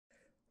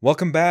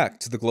Welcome back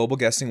to the Global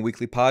Guessing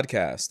Weekly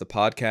Podcast, the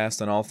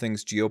podcast on all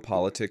things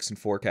geopolitics and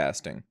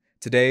forecasting.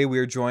 Today we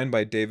are joined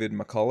by David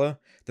McCullough,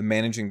 the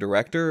Managing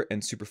Director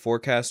and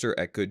Superforecaster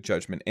at Good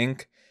Judgement,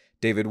 Inc.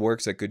 David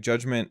works at Good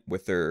Judgement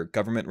with their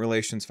government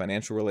relations,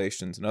 financial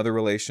relations, and other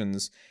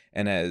relations,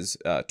 and has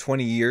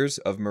 20 years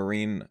of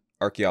marine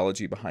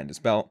archaeology behind his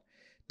belt.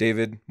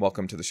 David,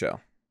 welcome to the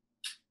show.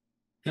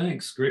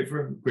 Thanks. Great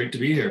to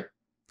be here.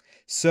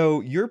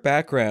 So your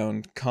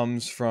background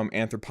comes from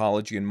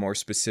anthropology and more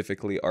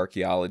specifically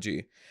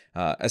archaeology.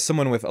 As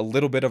someone with a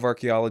little bit of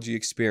archaeology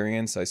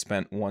experience, I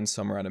spent one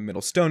summer at a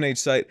Middle Stone Age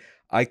site.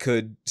 I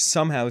could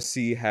somehow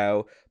see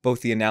how both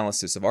the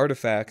analysis of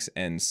artifacts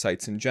and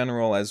sites in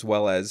general, as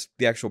well as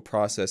the actual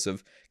process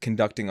of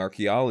conducting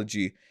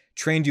archaeology,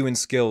 trained you in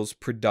skills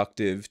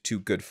productive to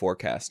good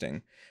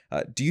forecasting.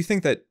 Do you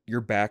think that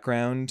your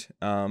background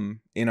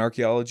in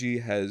archaeology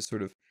has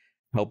sort of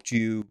helped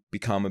you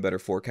become a better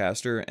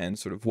forecaster, and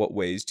sort of what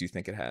ways do you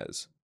think it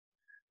has?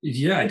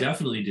 Yeah, I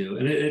definitely do.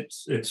 And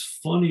it's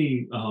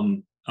funny.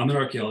 I'm an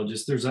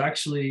archaeologist. There's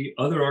actually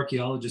other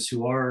archaeologists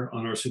who are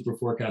on our super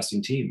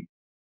forecasting team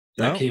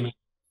that Oh, came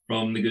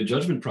from the Good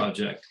Judgment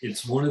Project.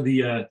 It's one of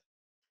the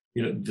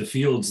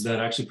fields that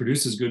actually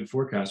produces good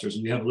forecasters,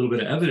 and we have a little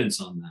bit of evidence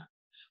on that.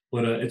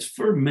 But it's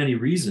for many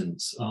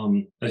reasons.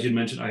 As you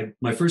mentioned,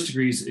 my first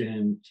degree is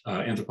in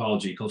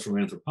anthropology, cultural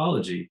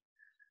anthropology.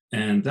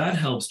 And that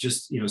helps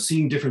just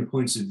seeing different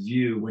points of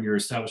view when you're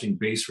establishing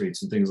base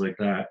rates and things like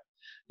that.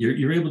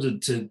 You're able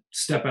to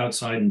step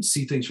outside and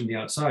see things from the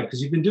outside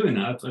because you've been doing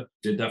that. I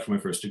did that for my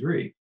first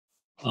degree.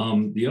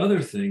 The other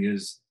thing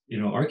is,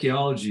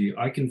 archaeology,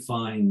 I can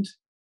find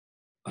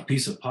a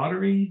piece of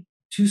pottery,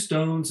 two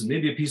stones, and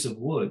maybe a piece of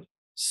wood.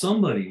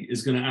 Somebody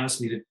is going to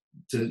ask me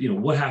to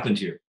what happened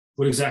here?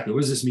 What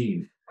does this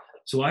mean?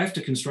 So I have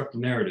to construct a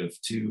narrative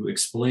to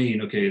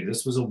explain, okay,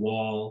 this was a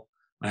wall.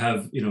 I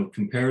have,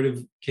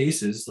 comparative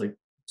cases like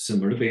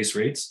similar to base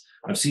rates.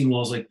 I've seen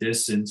walls like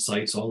this in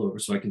sites all over.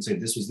 So I can say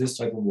this was this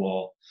type of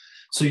wall.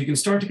 So you can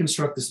start to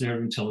construct this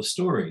narrative and tell a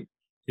story.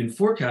 In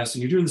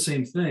forecasting, you're doing the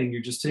same thing.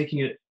 You're just taking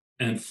it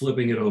and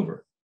flipping it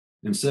over.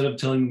 Instead of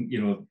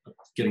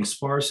getting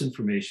sparse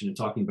information and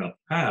talking about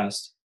the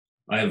past,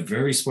 I have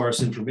very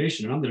sparse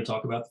information and I'm going to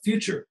talk about the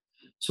future.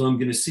 So I'm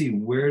going to see,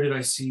 where did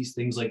I see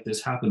things like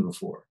this happen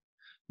before?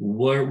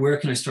 Where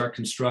can I start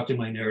constructing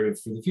my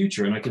narrative for the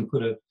future? And I can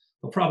put a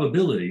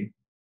probability,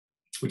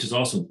 which is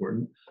also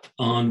important,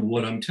 on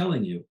what I'm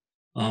telling you.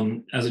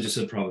 As I just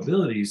said,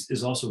 probabilities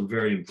is also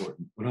very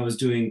important. When I was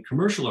doing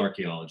commercial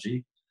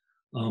archaeology,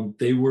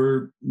 they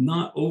were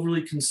not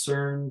overly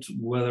concerned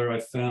whether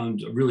I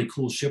found a really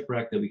cool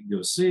shipwreck that we could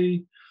go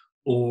see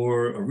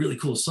or a really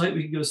cool site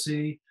we could go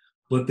see,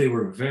 but they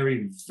were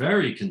very,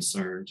 very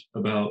concerned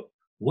about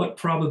what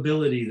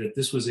probability that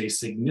this was a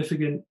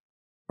significant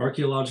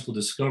archaeological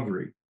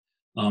discovery.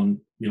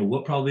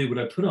 What probability would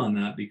I put on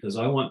that? Because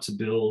I want to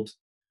build,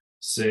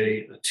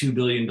 say, a $2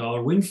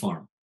 billion wind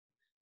farm.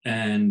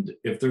 And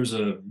if there's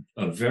a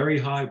very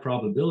high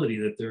probability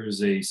that there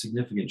is a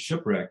significant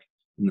shipwreck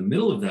in the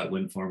middle of that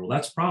wind farm, well,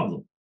 that's a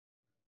problem.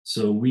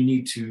 So we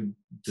need to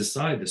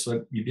decide this.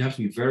 So you have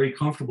to be very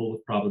comfortable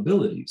with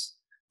probabilities.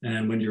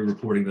 And when you're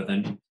reporting that,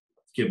 then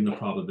given the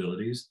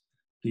probabilities.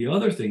 The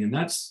other thing, and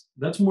that's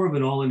more of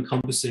an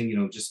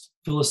all-encompassing, just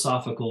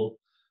philosophical.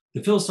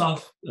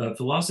 The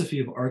philosophy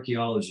of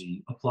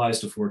archaeology applies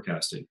to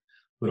forecasting,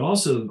 but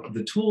also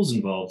the tools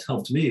involved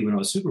helped me when I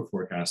was super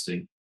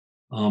forecasting,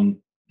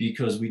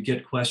 because we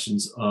get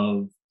questions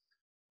of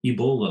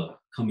Ebola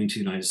coming to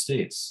the United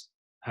States.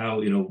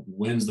 How,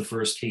 when's the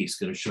first case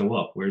going to show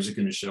up? Where's it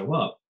going to show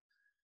up?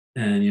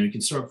 And, you can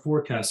start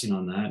forecasting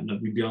on that. And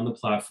we'd be on the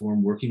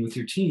platform working with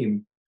your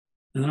team.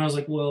 And then I was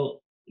like,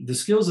 well, the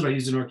skills that I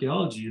used in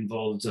archaeology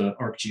involved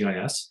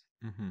ArcGIS,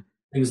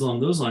 things along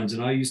those lines.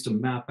 And I used to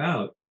map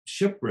out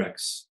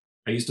shipwrecks.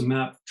 I used to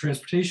map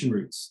transportation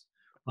routes,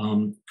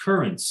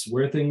 currents,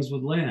 where things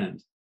would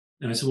land.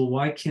 And I said, well,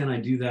 why can't I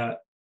do that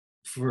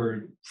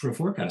for a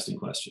forecasting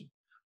question?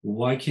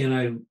 Why can't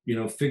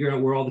I, figure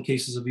out where all the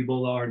cases of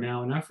Ebola are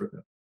now in Africa?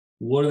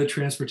 What are the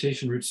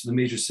transportation routes to the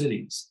major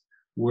cities?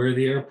 Where are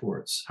the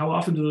airports? How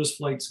often do those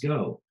flights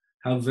go?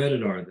 How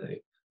vetted are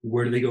they?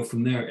 Where do they go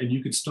from there? And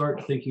you could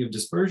start thinking of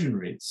dispersion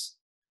rates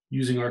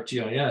using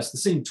ArcGIS, the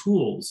same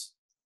tools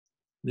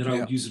that I Yeah.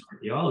 would use in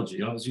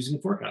archaeology, I was using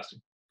in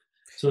forecasting.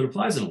 So it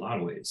applies in a lot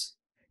of ways.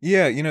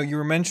 Yeah, you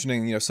were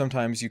mentioning,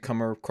 sometimes you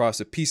come across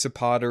a piece of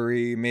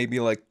pottery, maybe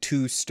like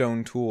two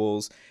stone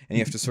tools, and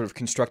you have to sort of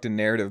construct a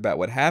narrative about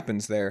what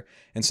happens there.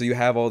 And so you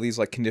have all these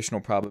like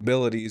conditional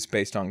probabilities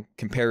based on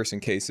comparison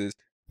cases.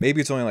 Maybe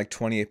it's only like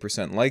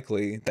 28%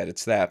 likely that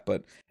it's that,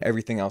 but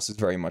everything else is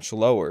very much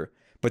lower.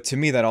 But to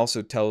me, that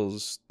also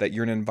tells that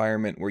you're in an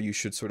environment where you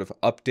should sort of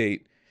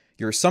update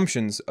your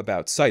assumptions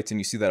about sites.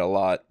 And you see that a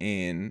lot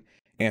in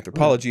Oh, yeah.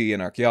 anthropology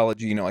and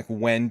archaeology. Like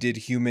when did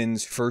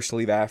humans first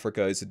leave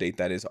Africa is a date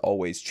that is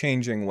always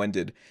changing. When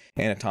did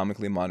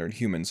anatomically modern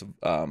humans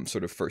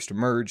sort of first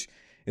emerge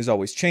is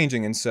always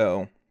changing. And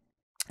so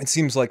it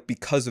seems like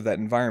because of that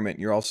environment,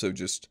 you're also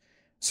just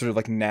sort of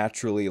like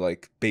naturally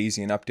like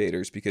Bayesian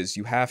updaters because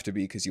you have to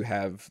be, because you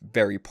have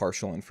very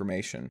partial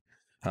information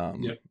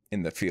Yeah.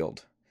 in the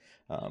field.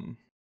 Yeah,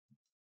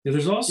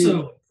 there's Do-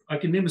 also, I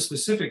can name a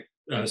specific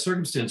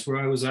circumstance where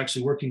I was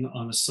actually working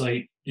on a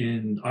site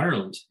in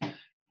Ireland,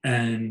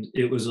 and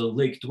it was a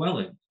lake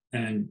dwelling.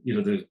 And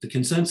the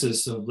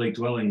consensus of lake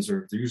dwellings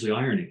are they're usually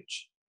Iron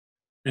Age.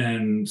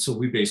 And so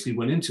we basically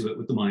went into it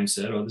with the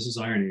mindset, oh, this is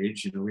Iron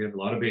Age. We have a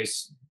lot of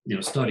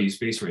studies,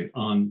 base rate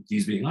on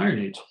these being Iron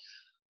Age.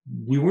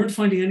 We weren't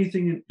finding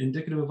anything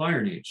indicative of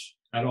Iron Age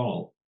at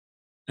all.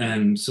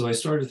 And so I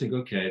started to think,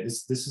 okay,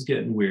 this is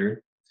getting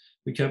weird.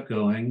 We kept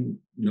going,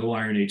 no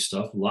Iron Age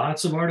stuff,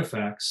 lots of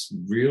artifacts,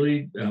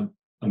 really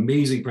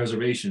amazing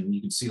preservation.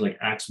 You can see like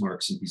axe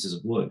marks and pieces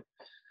of wood.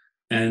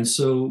 And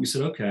so we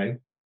said, okay,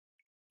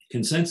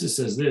 consensus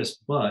says this,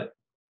 but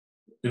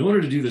in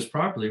order to do this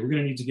properly, we're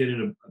going to need to get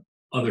into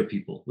other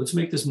people. Let's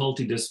make this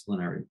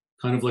multidisciplinary,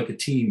 kind of like a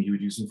team you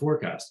would use in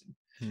forecasting.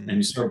 And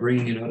you start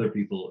bringing in other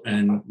people.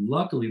 And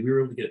luckily, we were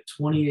able to get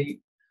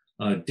 28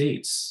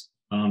 dates,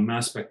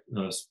 mass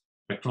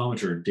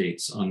spectrometer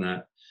dates on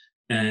that.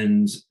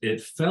 And it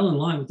fell in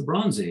line with the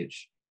Bronze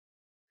Age.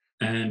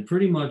 And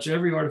pretty much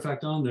every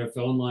artifact on there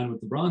fell in line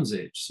with the Bronze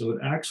Age. So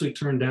it actually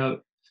turned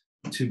out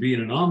to be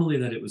an anomaly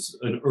that it was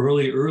an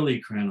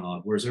early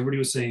Crannog, whereas everybody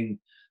was saying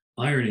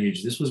Iron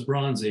Age, this was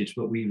Bronze Age,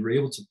 but we were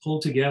able to pull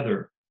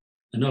together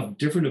enough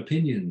different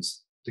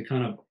opinions to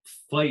kind of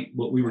fight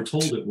what we were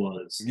told it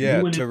was.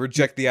 Yeah, to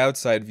reject the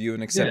outside view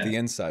and accept the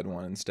inside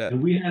one instead.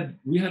 And we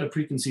had a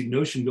preconceived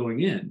notion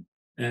going in,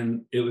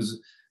 and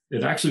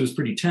it actually was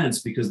pretty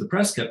tense because the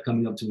press kept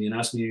coming up to me and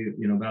asking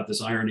me, about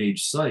this Iron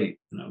Age site,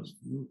 and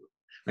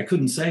I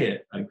couldn't say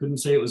it. I couldn't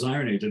say it was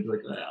Iron Age. I'd be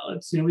like, well,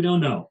 it's we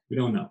don't know. We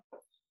don't know.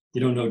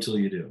 You don't know till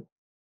you do.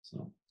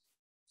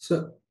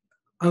 So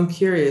I'm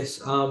curious.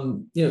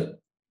 There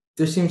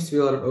seems to be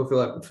a lot of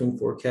overlap between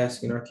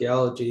forecasting and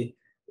archaeology.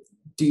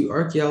 Do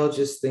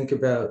archaeologists think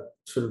about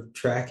sort of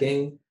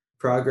tracking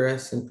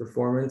progress and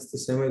performance the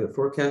same way that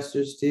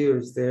forecasters do? Or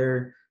is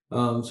there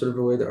sort of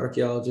a way that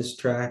archaeologists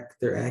track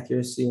their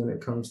accuracy when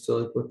it comes to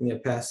like looking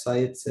at past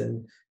sites?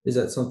 And is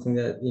that something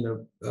that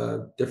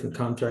different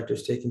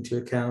contractors take into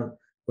account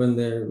when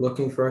they're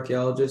looking for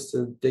archaeologists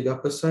to dig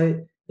up a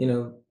site?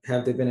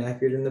 Have they been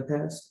accurate in the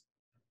past?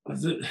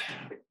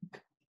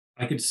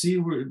 I could see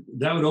where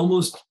that would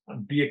almost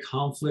be a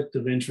conflict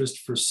of interest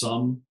for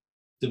some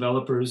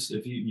developers.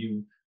 If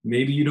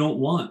maybe you don't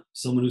want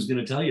someone who's going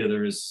to tell you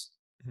there is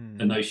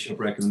a nice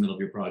shipwreck in the middle of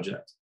your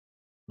project,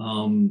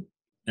 and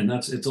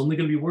it's only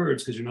going to be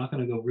words because you're not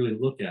going to go really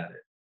look at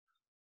it.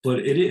 But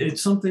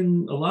it's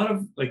something a lot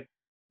of like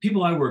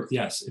people I work.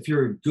 Yes, if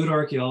you're a good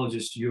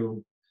archaeologist,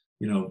 you'll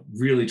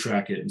really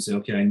track it and say,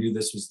 okay, I knew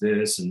this was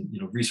this, and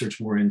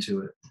research more into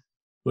it.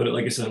 But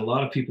like I said, a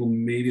lot of people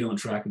maybe don't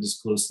track it as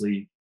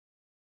closely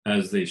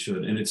as they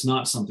should, and it's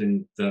not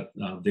something that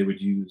they would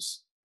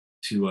use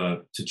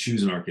to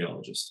choose an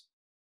archaeologist.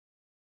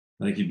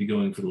 I think you'd be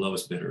going for the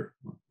lowest bidder.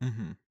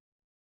 Mm-hmm.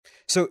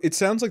 So it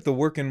sounds like the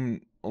work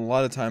in a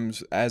lot of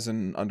times as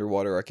an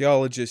underwater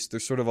archaeologist,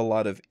 there's sort of a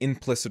lot of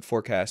implicit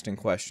forecasting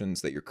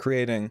questions that you're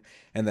creating.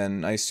 And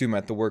then I assume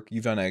at the work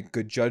you've done at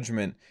Good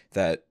Judgement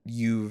that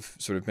you've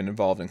sort of been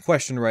involved in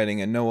question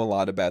writing and know a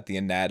lot about the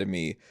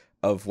anatomy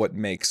of what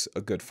makes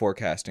a good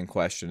forecasting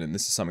question. And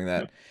this is something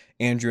that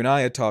Andrew and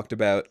I had talked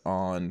about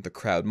on the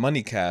Crowd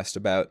Money Cast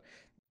about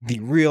the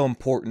real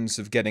importance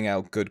of getting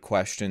out good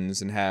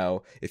questions and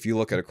how if you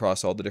look at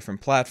across all the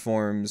different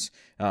platforms,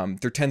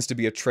 there tends to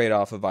be a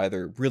trade-off of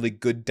either really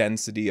good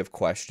density of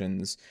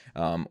questions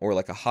or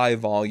like a high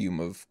volume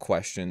of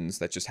questions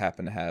that just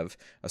happen to have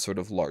a sort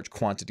of large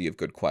quantity of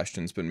good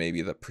questions, but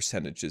maybe the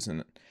percentage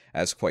isn't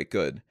as quite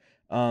good.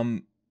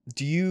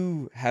 Do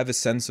you have a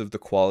sense of the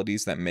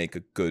qualities that make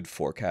a good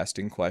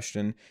forecasting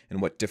question and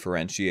what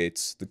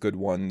differentiates the good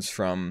ones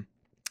from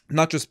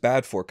not just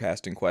bad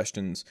forecasting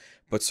questions,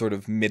 but sort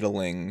of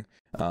middling,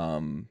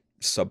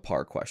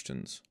 subpar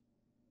questions?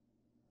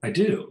 I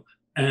do.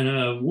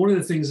 And one of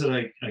the things that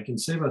I can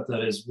say about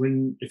that is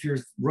if you're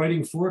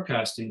writing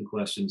forecasting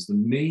questions, the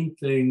main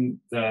thing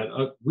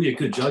that we at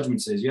Good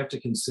Judgement say is you have to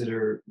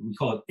consider, we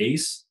call it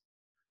ACE.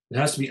 It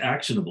has to be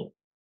actionable.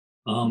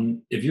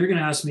 If you're going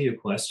to ask me a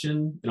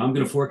question and I'm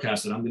going to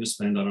forecast it, I'm going to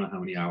spend, I don't know how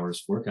many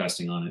hours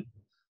forecasting on it.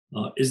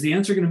 Is the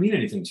answer going to mean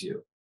anything to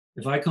you?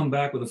 If I come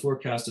back with a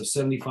forecast of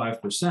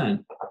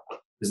 75%,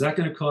 is that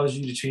going to cause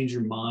you to change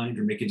your mind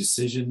or make a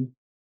decision?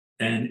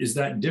 And is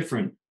that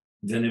different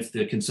than if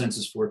the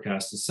consensus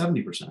forecast is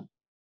 70%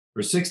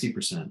 or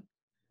 60%?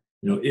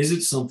 Is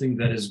it something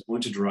that is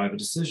going to drive a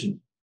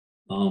decision?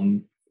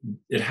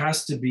 It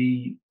has to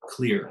be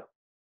clear.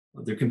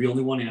 There can be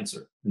only one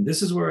answer. And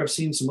this is where I've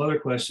seen some other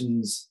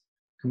questions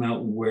come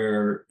out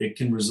where it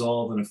can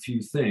resolve in a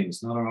few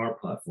things, not on our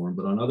platform,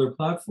 but on other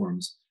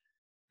platforms.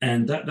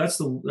 And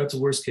that's a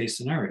worst case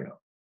scenario.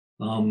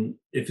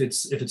 If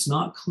it's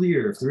not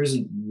clear, if there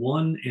isn't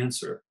one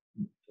answer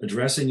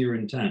addressing your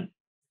intent,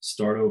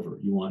 start over.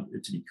 You want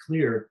it to be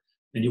clear,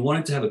 and you want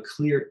it to have a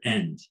clear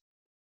end.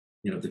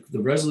 The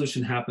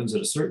resolution happens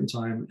at a certain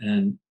time,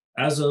 and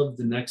as of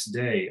the next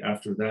day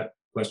after that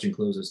question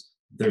closes,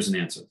 there's an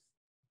answer.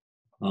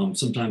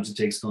 Sometimes it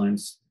takes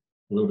clients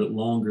a little bit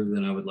longer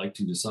than I would like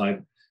to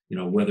decide,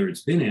 whether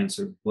it's been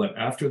answered, but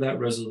after that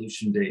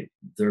resolution date,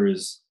 there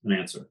is an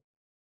answer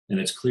and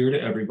it's clear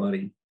to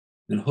everybody.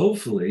 And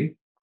hopefully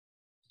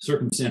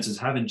circumstances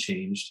haven't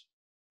changed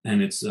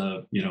and it's,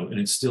 and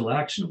it's still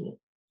actionable.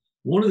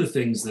 One of the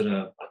things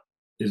that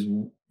is,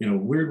 a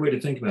weird way to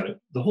think about it,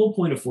 the whole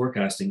point of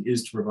forecasting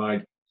is to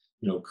provide,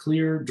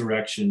 clear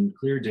direction,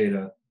 clear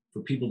data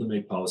for people to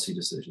make policy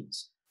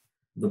decisions.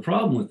 The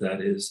problem with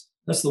that is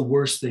that's the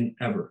worst thing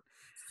ever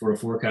for a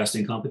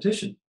forecasting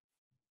competition.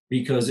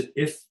 Because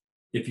if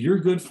you're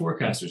good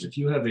forecasters, if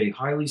you have a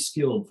highly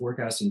skilled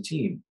forecasting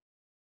team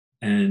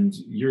and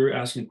you're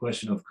asking a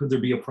question of, could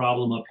there be a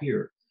problem up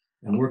here?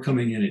 And we're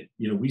coming in at,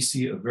 we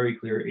see a very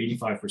clear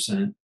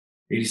 85%,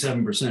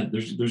 87%,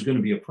 there's going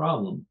to be a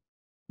problem.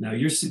 Now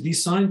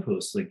these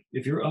signposts, like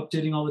if you're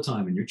updating all the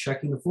time and you're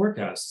checking the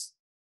forecasts,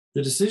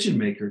 the decision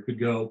maker could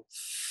go,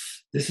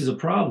 this is a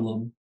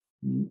problem.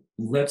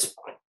 Let's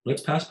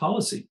pass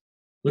policy.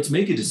 Let's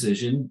make a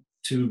decision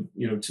to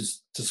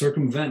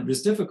circumvent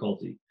this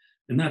difficulty.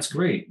 And that's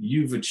great.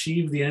 You've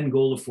achieved the end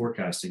goal of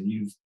forecasting.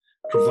 You've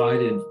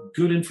provided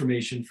good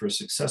information for a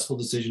successful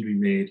decision to be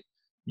made.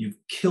 You've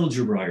killed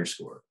your Brier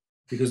score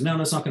because now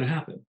that's not going to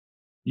happen.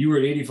 You were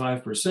at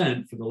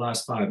 85% for the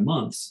last 5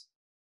 months,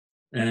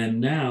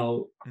 and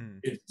now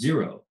it's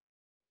 0.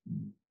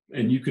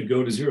 And you could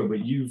go to 0,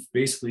 but you've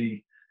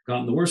basically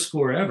gotten the worst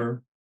score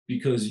ever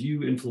because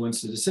you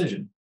influenced the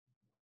decision.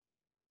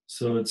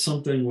 So it's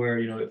something where,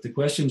 if the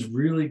question's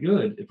really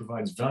good, it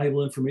provides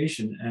valuable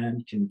information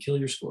and can kill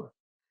your score.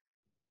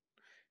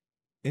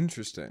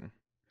 Interesting.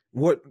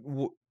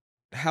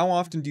 How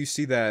often do you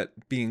see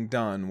that being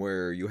done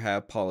where you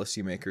have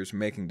policymakers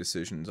making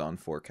decisions on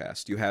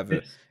forecast? Do you have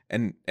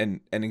an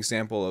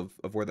example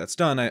of where that's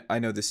done? I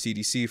know the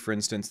CDC, for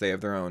instance, they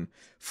have their own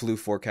flu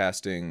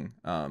forecasting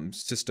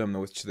system,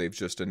 which they've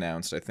just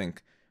announced, I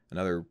think,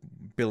 another $1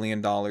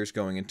 billion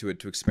going into it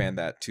to expand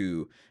that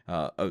to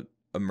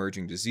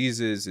emerging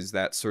diseases. Is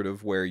that sort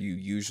of where you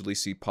usually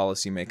see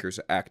policymakers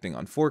acting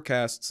on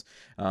forecasts?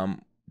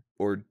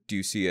 Or do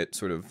you see it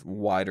sort of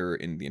wider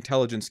in the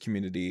intelligence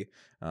community?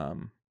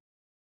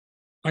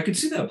 I could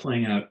see that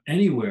playing out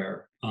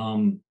anywhere.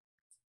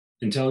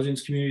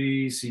 Intelligence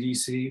community,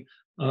 CDC.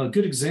 A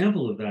good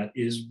example of that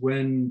is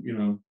when,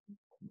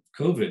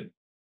 COVID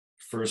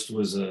first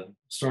was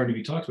starting to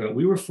be talked about.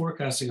 We were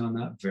forecasting on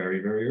that very,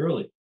 very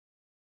early.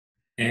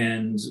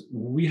 And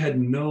we had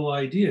no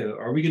idea,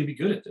 are we going to be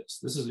good at this?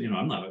 This is,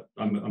 I'm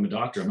a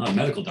doctor, I'm not a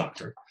medical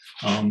doctor.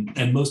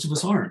 And most of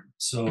us aren't.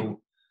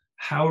 So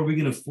how are we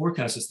going to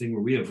forecast this thing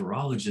where we have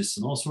virologists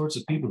and all sorts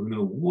of people who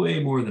know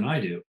way more than I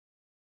do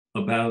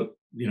about,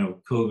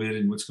 COVID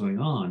and what's going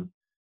on?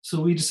 So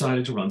we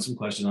decided to run some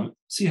questions on it,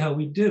 see how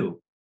we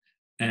do.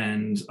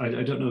 And I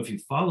don't know if you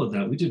followed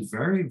that. We did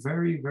very,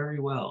 very, very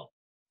well.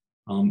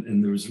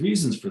 And there was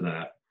reasons for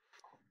that.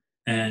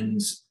 And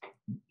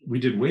we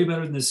did way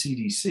better than the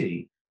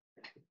CDC.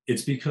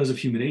 It's because of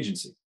human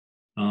agency.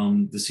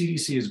 The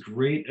CDC is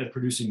great at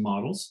producing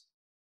models,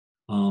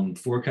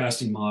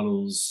 forecasting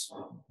models,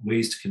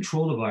 ways to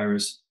control the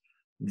virus.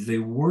 They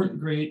weren't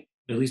great,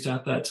 at least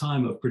at that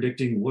time, of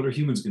predicting what are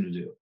humans going to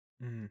do.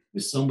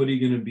 Is somebody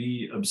going to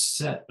be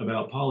upset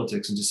about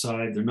politics and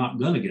decide they're not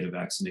going to get a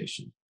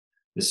vaccination?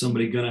 Is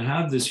somebody going to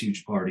have this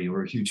huge party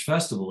or a huge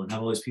festival and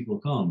have all these people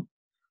come?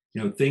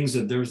 Things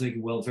that they're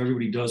thinking, well, if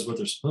everybody does what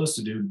they're supposed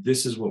to do,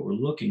 this is what we're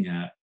looking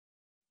at.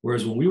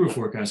 Whereas when we were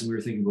forecasting, we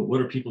were thinking, but what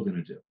are people going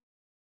to do?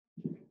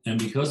 And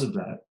because of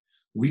that,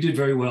 we did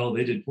very well,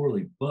 they did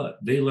poorly, but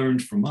they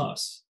learned from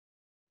us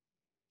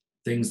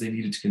things they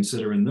needed to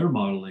consider in their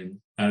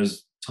modeling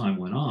as time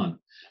went on.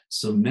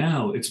 So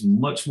now it's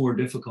much more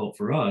difficult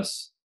for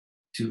us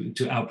to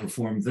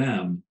outperform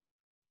them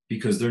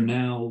because they're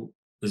now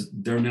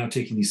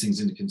taking these things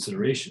into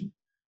consideration.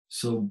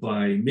 So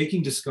by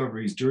making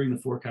discoveries during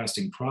the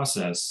forecasting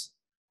process,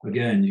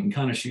 again, you can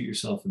kind of shoot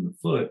yourself in the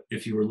foot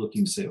if you were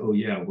looking to say, oh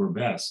yeah, we're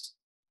best.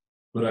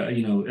 But at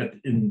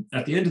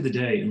the end of the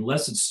day,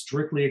 unless it's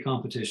strictly a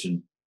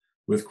competition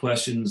with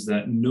questions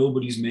that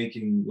nobody's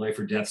making life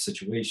or death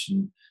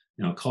situation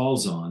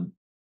calls on,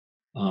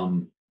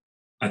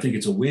 I think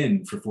it's a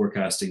win for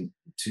forecasting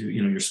to,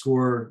 your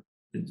score.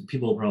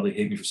 People will probably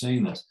hate me for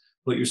saying this,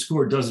 but your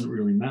score doesn't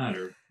really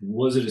matter.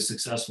 Was it a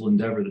successful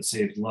endeavor that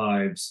saved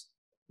lives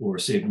or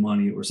saved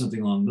money or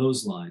something along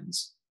those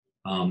lines,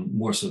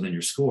 more so than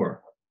your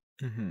score?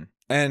 Mm-hmm.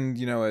 And,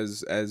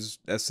 as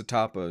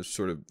Satapa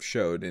sort of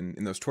showed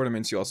in those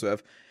tournaments, you also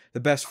have the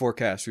best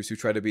forecasters who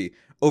try to be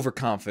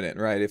overconfident,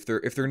 right? If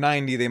they're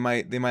 90, they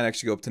might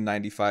actually go up to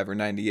 95 or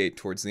 98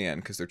 towards the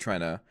end because they're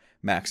trying to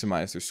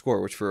maximize their score,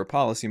 which for a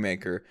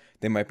policymaker,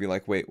 they might be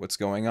like, wait, what's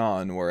going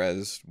on?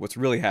 Whereas what's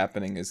really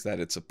happening is that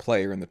it's a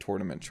player in the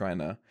tournament trying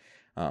to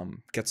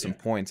get some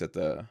points at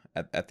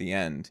the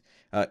end.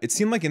 It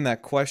seemed like in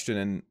that question,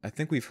 and I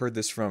think we've heard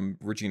this from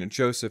Regina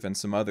Joseph and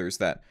some others,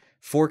 that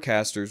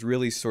forecasters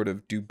really sort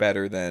of do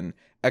better than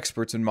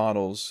experts in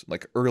models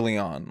like early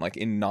on, like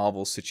in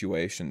novel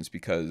situations,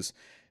 because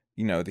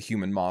the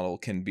human model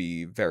can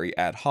be very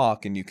ad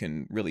hoc and you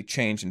can really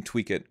change and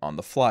tweak it on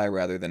the fly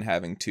rather than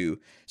having to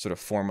sort of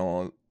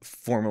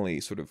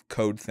formally sort of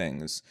code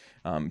things.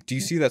 Do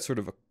you see that sort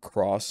of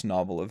across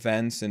novel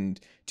events? And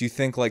do you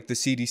think like the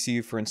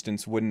CDC, for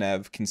instance, wouldn't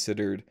have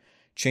considered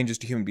changes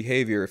to human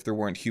behavior if there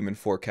weren't human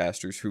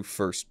forecasters who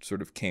first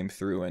sort of came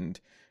through and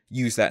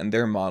used that in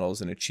their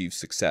models and achieved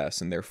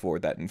success, and therefore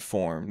that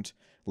informed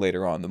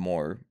later on the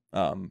more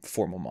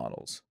formal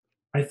models?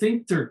 I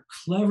think they're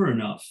clever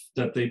enough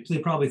that they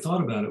probably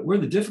thought about it. Where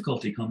the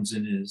difficulty comes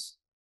in is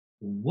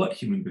what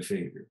human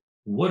behavior?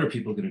 What are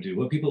people going to do?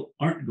 What people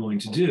aren't going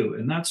to do?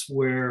 And that's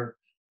where,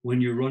 when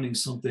you're running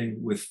something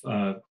with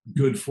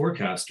good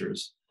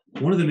forecasters,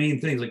 one of the main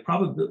things, like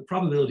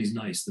probability is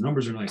nice. The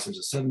numbers are nice.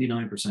 There's a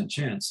 79%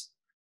 chance.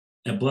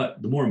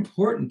 But the more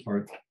important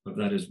part of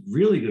that is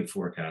really good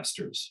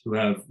forecasters who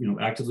have,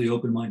 actively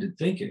open-minded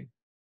thinking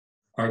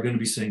are going to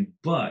be saying,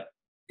 but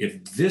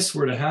if this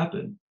were to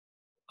happen,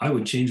 I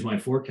would change my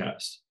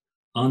forecast.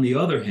 On the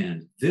other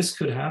hand, this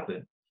could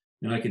happen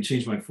and I could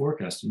change my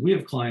forecast. And we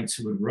have clients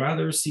who would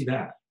rather see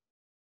that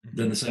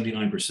than the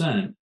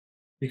 79%,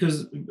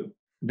 because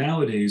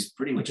nowadays,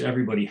 pretty much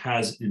everybody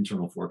has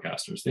internal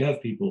forecasters. They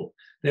have people,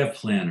 they have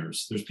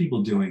planners, there's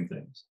people doing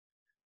things.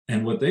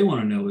 And what they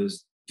want to know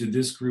is, did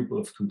this group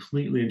of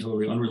completely and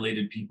totally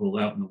unrelated people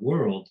out in the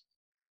world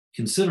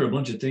consider a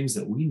bunch of things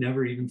that we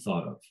never even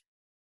thought of?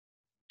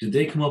 Did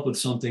they come up with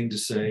something to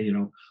say,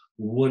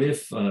 what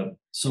if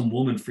some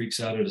woman freaks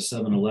out at a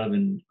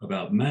 7-Eleven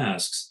about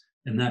masks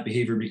and that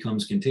behavior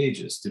becomes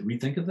contagious? Did we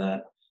think of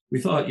that?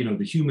 We thought,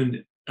 the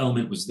human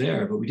element was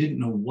there, but we didn't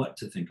know what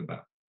to think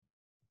about.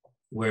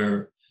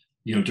 Where,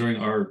 during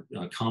our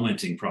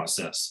commenting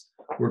process,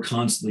 we're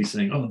constantly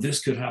saying, oh,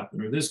 this could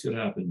happen, or this could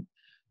happen,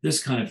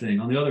 this kind of thing.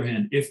 On the other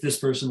hand, if this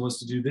person was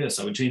to do this,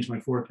 I would change my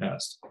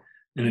forecast.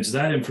 And it's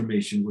that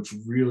information which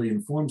really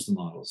informs the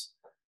models.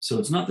 So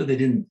it's not that they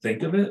didn't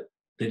think of it,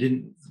 they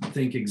didn't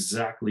think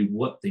exactly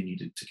what they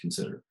needed to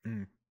consider.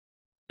 And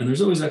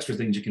there's always extra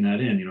things you can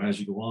add in, as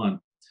you go on.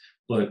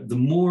 But the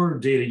more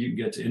data you can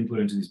get to input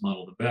into these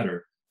models, the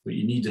better. But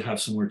you need to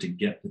have somewhere to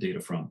get the data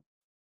from.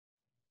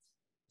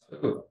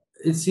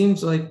 It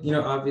seems like,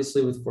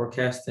 obviously with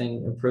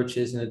forecasting,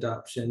 approaches and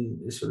adoption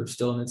is sort of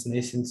still in its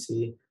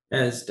nascency,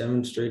 as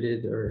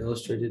demonstrated or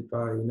illustrated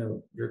by,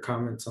 your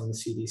comments on the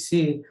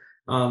CDC.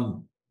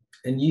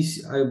 And you,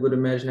 I would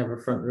imagine, have a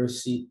front row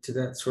seat to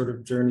that sort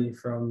of journey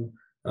from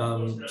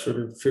sort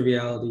of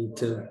triviality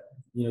to,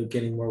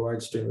 getting more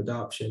widespread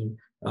adoption,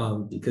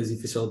 because you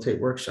facilitate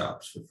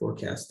workshops for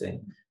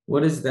forecasting.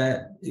 What has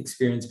that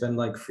experience been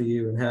like for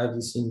you, and how have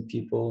you seen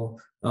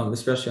people,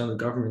 especially on the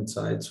government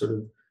side, sort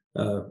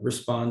of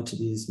respond to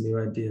these new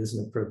ideas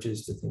and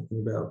approaches to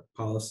thinking about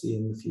policy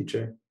in the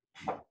future?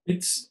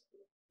 It's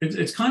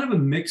kind of a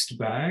mixed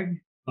bag.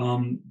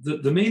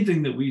 The main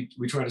thing that we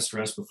try to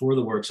stress before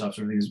the workshops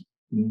or things,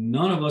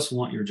 none of us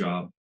want your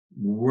job.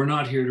 We're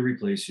not here to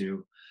replace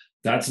you.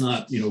 That's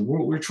not,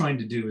 what we're trying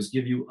to do is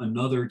give you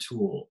another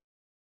tool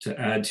to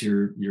add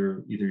to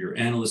your either your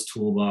analyst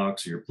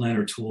toolbox or your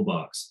planner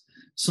toolbox,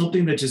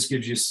 something that just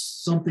gives you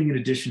something in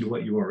addition to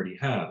what you already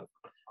have.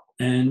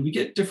 And we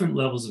get different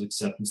levels of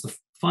acceptance. The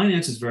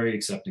finance is very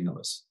accepting of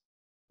us,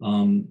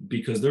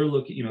 because they're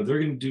looking, they're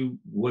going to do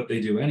what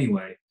they do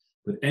anyway,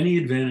 but any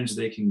advantage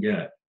they can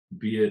get,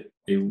 be it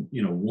a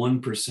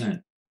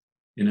 1%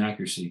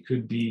 inaccuracy,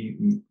 could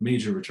be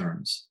major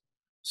returns.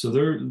 So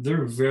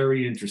they're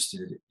very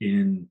interested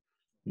in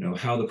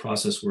how the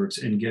process works,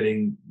 and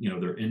getting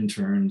their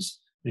interns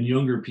and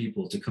younger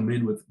people to come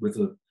in with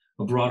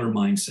a broader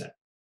mindset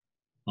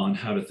on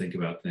how to think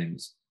about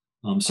things.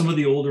 Some of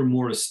the older,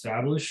 more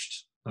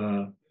established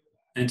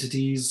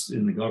entities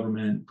in the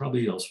government,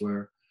 probably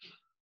elsewhere,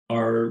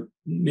 are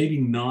maybe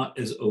not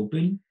as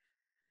open,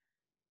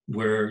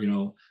 where,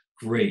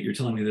 great, you're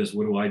telling me this,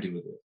 what do I do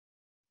with it?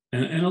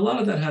 And a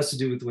lot of that has to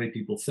do with the way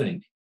people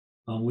think.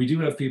 We do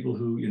have people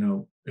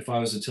who, if I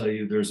was to tell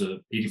you there's a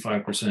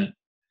 85%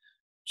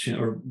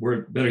 or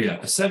better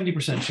yet, a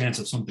 70% chance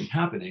of something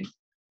happening,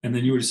 and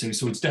then you were to say,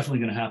 so it's definitely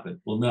going to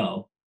happen. Well,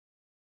 no,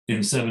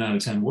 in 7 out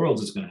of 10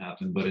 worlds it's going to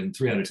happen, but in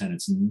 3 out of 10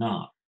 it's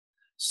not.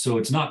 So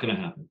it's not going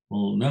to happen.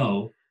 Well,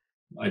 no,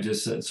 I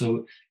just said,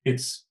 so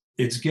it's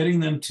getting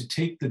them to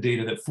take the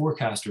data that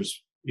forecasters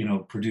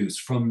produce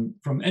from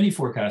any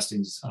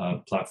forecasting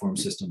platform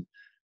system.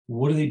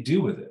 What do they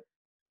do with it?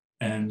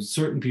 And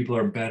certain people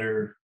are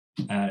better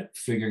at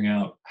figuring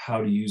out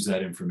how to use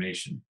that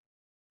information.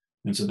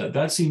 And so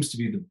that seems to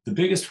be the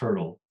biggest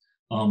hurdle.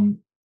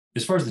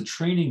 As far as the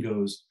training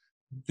goes,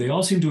 they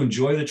all seem to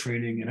enjoy the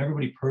training, and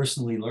everybody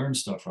personally learns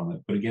stuff from it.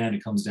 But again,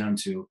 it comes down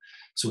to,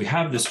 so we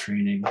have this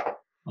training.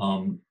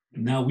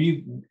 Now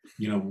we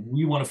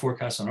want to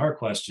forecast on our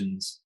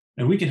questions,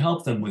 and we can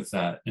help them with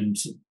that. And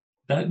so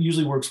that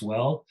usually works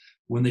well.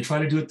 When they try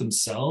to do it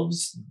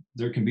themselves,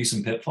 there can be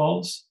some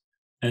pitfalls,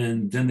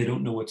 and then they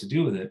don't know what to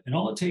do with it. And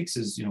all it takes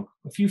is,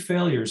 a few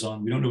failures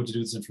on, we don't know what to do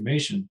with this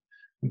information,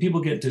 and people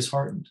get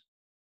disheartened.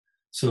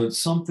 So it's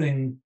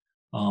something,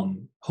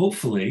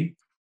 hopefully,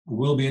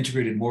 will be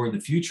integrated more in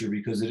the future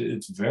because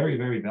it's very,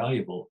 very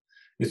valuable.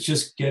 It's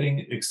just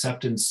getting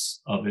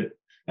acceptance of it.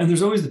 And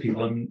there's always the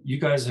people, you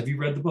guys, have you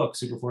read the book,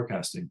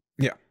 Superforecasting?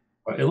 Yeah.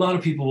 A lot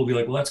of people will be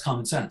like, well, that's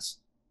common sense.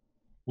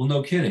 Well,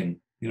 no kidding.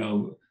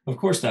 Of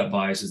course that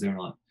bias is there or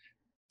not.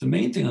 The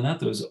main thing on that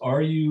though is,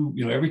 are you,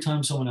 every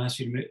time someone asks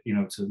you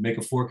to make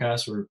a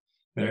forecast or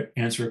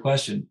answer a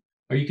question,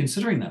 are you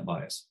considering that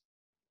bias?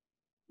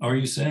 Are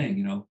you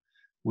saying,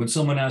 when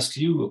someone asks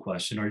you a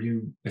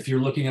question, if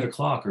you're looking at a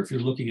clock or if you're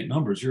looking at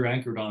numbers, you're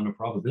anchored on a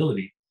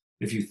probability.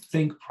 If you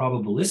think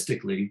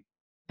probabilistically,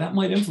 that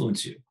might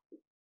influence you.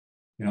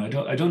 I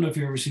don't know if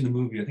you've ever seen the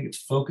movie, I think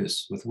it's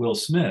Focus with Will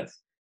Smith,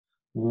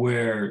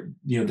 where,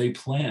 they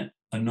plant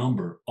a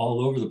number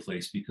all over the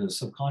place because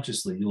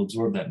subconsciously you'll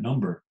absorb that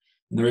number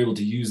and they're able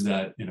to use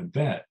that in a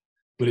bet.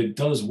 But it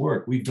does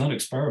work. We've done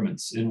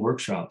experiments in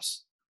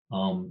workshops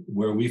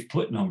where we've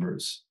put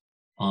numbers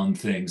on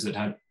things that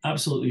had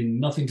absolutely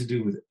nothing to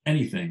do with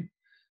anything.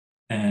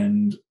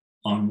 And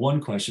on one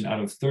question, out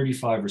of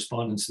 35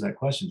 respondents to that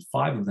question,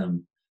 5 of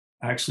them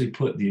actually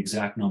put the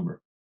exact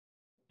number,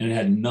 and it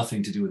had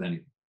nothing to do with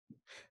anything.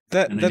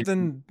 That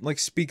then like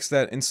speaks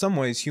that in some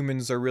ways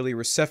humans are really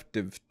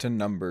receptive to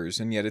numbers,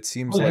 and yet it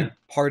seems like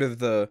part of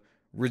the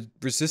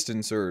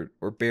resistance or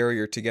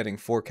barrier to getting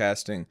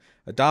forecasting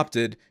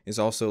adopted is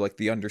also like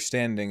the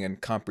understanding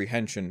and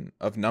comprehension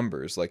of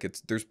numbers. Like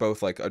there's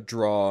both like a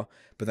draw,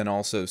 but then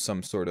also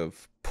some sort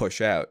of push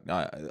out.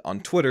 On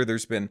Twitter,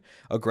 there's been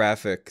a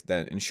graphic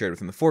that is shared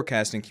within the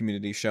forecasting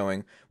community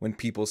showing when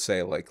people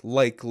say like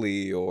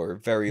likely or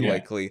very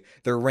likely,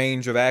 their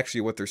range of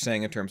actually what they're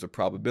saying in terms of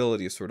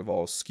probability is sort of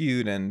all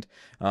skewed. And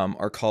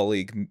our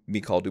colleague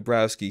Mikhail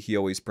Dubrowski, he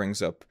always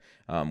brings up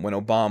when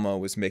Obama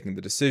was making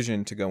the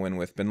decision to go in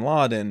with bin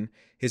Laden,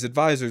 his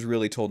advisors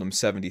really told him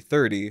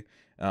 70-30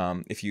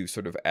 if you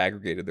sort of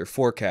aggregated their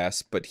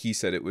forecasts, but he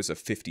said it was a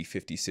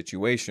 50-50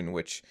 situation,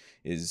 which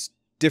is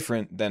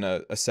different than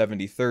a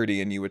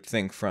 70-30, and you would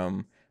think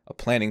from a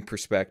planning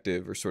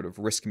perspective or sort of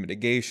risk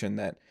mitigation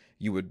that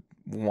you would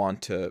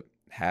want to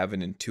have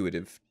an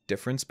intuitive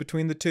difference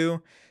between the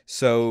two.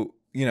 So,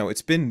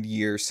 it's been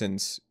years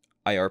since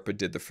IARPA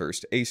did the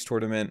first ACE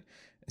tournament,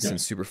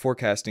 since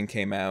Superforecasting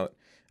came out.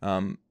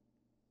 I'm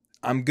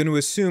going to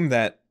assume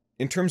that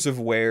in terms of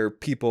where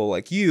people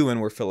like you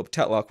and where Philip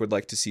Tetlock would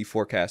like to see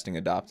forecasting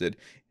adopted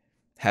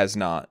has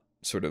not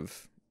sort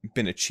of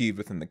been achieved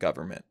within the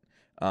government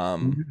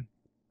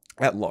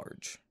at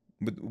large.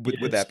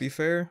 Would that be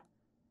fair?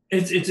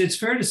 It's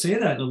fair to say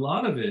that, and a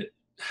lot of it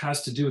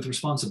has to do with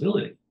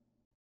responsibility.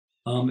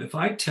 If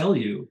I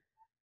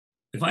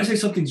say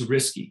something's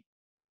risky,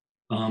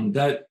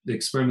 that the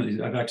experiment,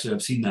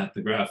 I've seen that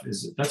the graph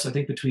that's I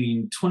think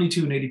between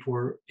 22 and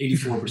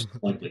 84%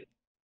 likely.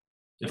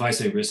 If I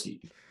say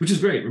risky, which is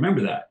great,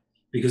 remember that,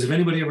 because if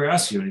anybody ever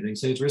asks you anything,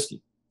 say it's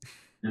risky,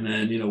 and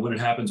then when it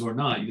happens or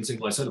not, you can say,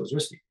 well, I said it was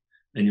risky,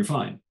 and you're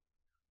fine.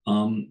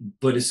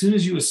 But as soon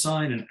as you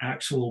assign an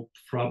actual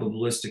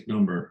probabilistic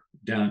number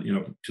down,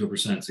 to a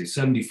percent, say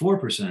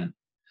 74%,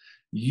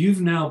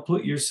 you've now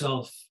put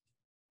yourself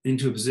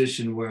into a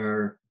position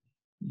where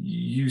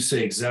you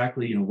say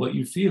exactly what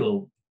you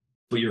feel,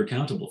 but you're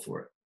accountable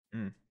for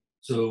it.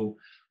 So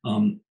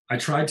I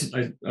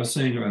was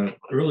saying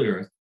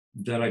earlier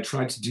that I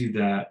tried to do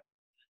that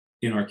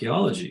in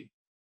archaeology,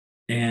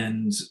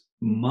 and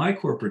my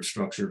corporate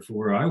structure for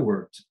where I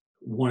worked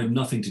wanted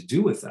nothing to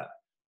do with that,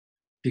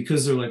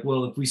 because they're like,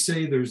 well, if we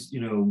say there's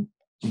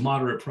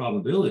moderate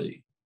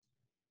probability,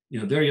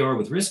 there you are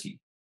with risky,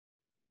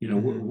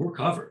 we're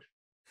covered.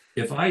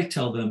 If I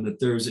tell them that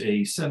there's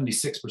a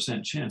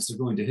 76% chance they're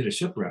going to hit a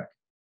shipwreck,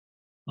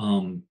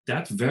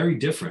 that's very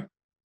different.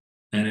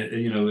 And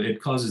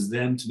it causes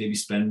them to maybe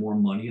spend more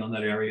money on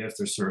that area if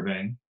they're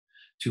surveying,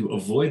 to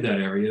avoid that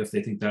area if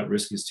they think that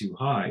risk is too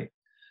high.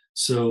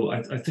 So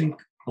I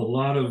think a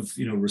lot of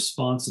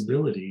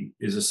responsibility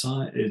is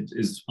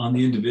on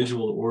the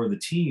individual or the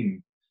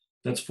team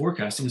that's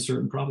forecasting a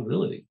certain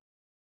probability.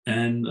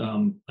 And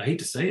I hate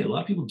to say it, a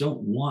lot of people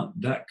don't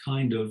want that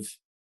kind of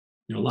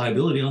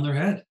liability on their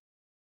head.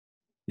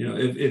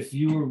 If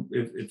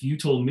you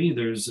told me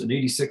there's an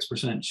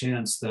 86%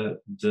 chance that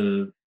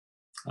the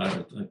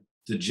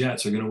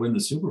Jets are going to win the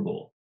Super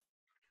Bowl,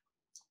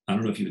 I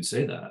don't know if you would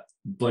say that,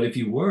 but if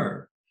you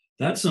were,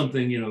 that's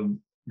something,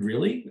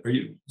 really?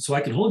 So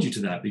I can hold you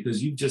to that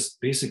because you just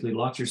basically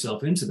locked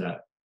yourself into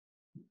that.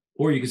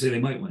 Or you could say they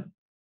might win.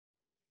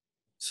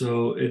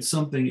 So it's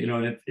something,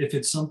 if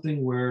it's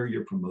something where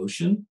your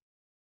promotion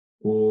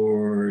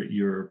or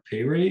your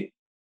pay rate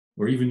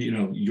or even,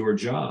 your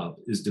job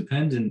is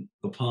dependent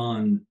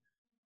upon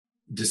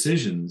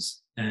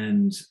decisions,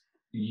 and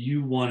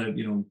you want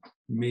to,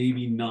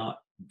 maybe not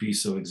be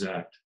so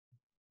exact.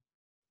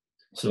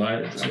 So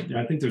I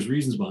think there's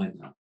reasons behind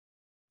that.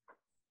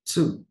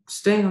 So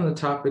staying on the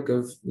topic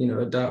of,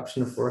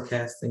 adoption of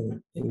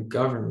forecasting in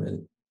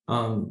government,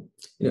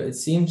 it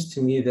seems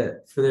to me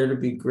that for there to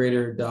be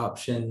greater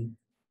adoption,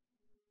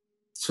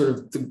 sort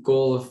of the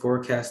goal of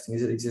forecasting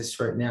as it exists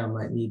right now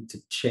might need to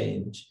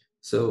change.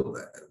 So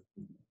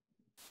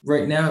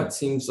right now it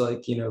seems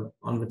like,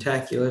 on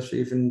Metaculus or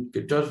even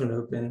Good Judgment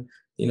Open,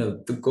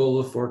 the goal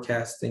of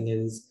forecasting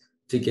is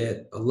to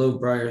get a low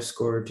Brier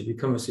score, to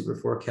become a super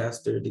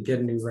forecaster, to get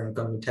a new rank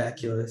on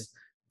Metaculus.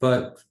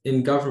 But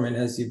in government,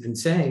 as you've been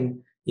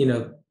saying,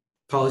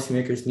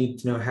 policymakers need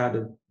to know how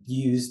to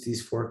use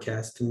these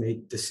forecasts to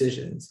make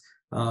decisions.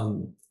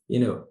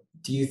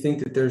 Do you think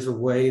that there's a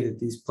way that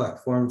these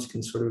platforms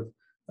can sort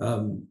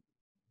of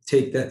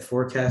take that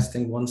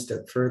forecasting one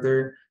step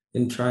further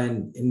and try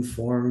and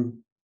inform,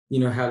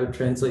 how to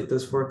translate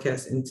those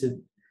forecasts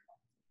into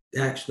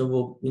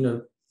actionable,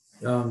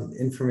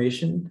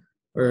 information?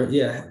 Or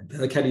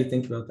like, how do you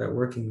think about that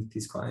working with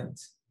these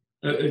clients?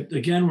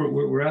 Again,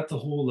 we're at the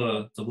whole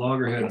the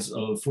loggerheads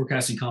of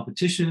forecasting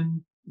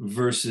competition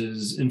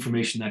versus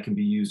information that can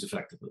be used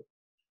effectively.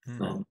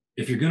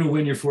 If you're going to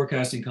win your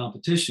forecasting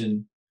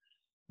competition,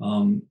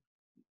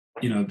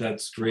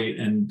 that's great,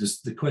 and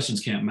just the questions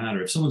can't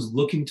matter. If someone's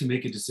looking to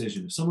make a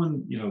decision, if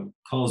someone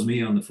calls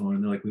me on the phone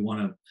and they're like, we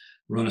want to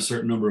run a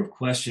certain number of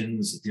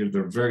questions,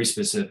 they're very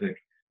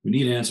specific, we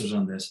need answers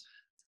on this,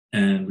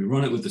 and we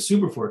run it with the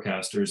super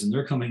forecasters and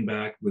they're coming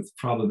back with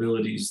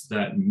probabilities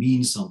that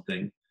mean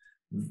something,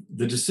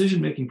 the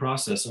decision-making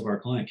process of our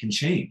client can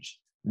change,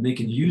 and they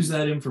can use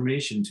that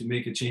information to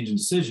make a change in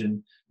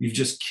decision. You've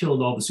just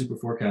killed all the super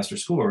forecaster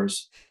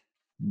scores.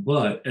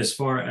 But as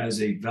far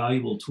as a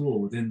valuable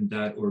tool within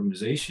that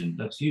organization,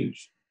 that's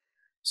huge.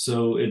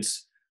 So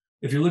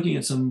if you're looking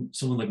at someone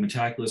like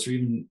Metaculus or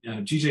even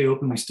GJ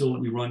Open,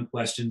 we run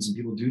questions and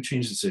people do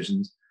change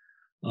decisions.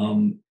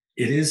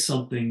 It is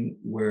something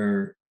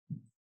where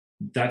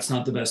that's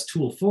not the best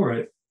tool for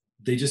it.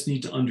 They just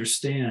need to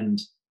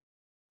understand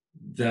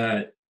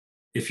that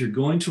if you're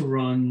going to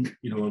run,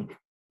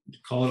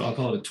 I'll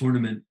call it a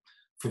tournament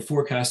for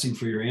forecasting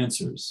for your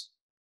answers,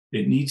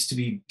 it needs to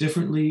be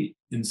differently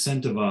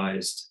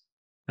incentivized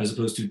as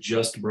opposed to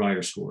just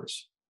Brier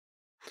scores.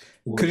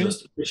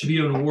 It should be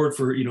an award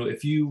for,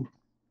 if you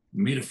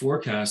made a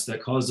forecast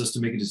that caused us to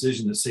make a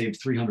decision that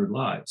saved 300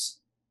 lives,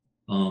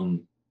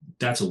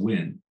 that's a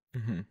win.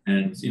 Mm-hmm.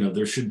 And,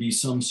 there should be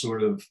some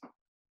sort of,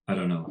 I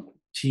don't know,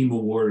 team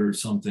award or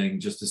something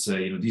just to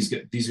say,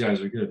 these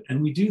guys are good.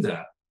 And we do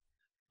that.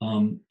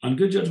 On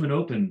Good Judgment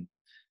Open,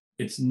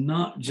 it's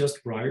not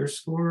just Brier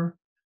score,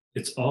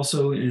 it's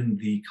also in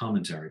the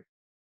commentary.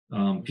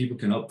 People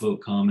can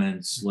upvote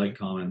comments, like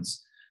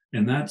comments,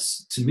 and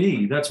that's, to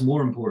me, that's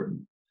more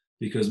important,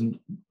 because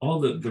all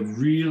the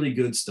really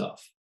good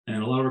stuff,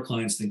 and a lot of our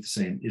clients think the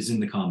same, is in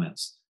the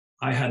comments.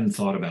 I hadn't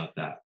thought about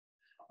that.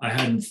 I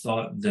hadn't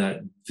thought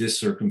that this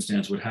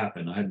circumstance would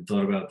happen. I hadn't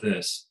thought about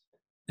this.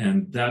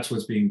 And that's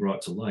what's being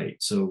brought to light.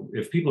 So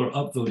if people are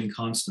upvoting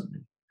constantly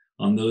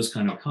on those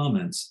kind of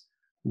comments,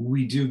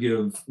 we do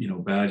give,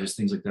 badges,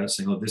 things like that,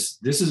 saying, oh,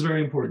 this is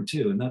very important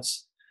too. And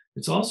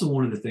it's also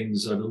one of the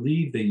things I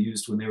believe they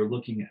used when they were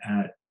looking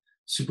at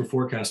super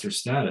forecaster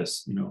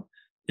status.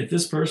 If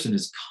this person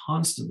is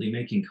constantly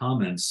making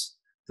comments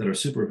that are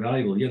super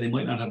valuable, they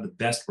might not have the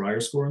best Brier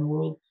score in the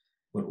world,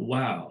 but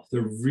wow,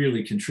 they're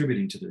really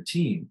contributing to their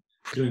team,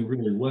 doing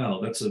really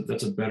well. That's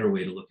a better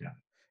way to look at it.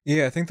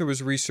 Yeah, I think there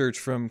was research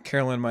from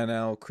Caroline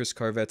Meinel, Chris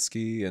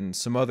Karvetsky, and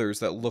some others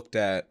that looked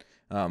at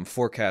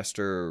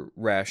forecaster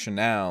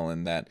rationale,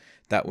 and that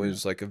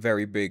was like a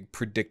very big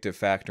predictive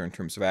factor in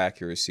terms of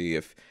accuracy.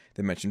 If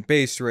they mentioned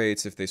base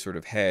rates, if they sort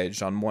of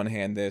hedged on one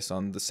hand this,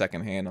 on the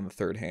second hand, on the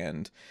third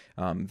hand,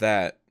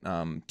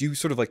 do you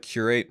sort of like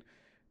curate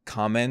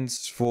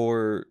comments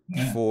for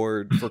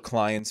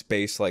clients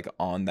based like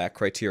on that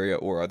criteria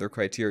or other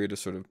criteria to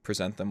sort of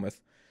present them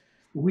with?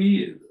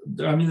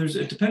 There's,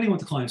 depending on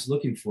what the client's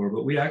looking for,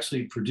 but we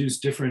actually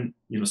produce different,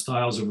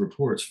 styles of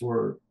reports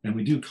and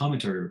we do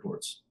commentary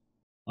reports.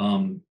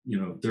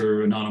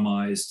 They're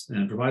anonymized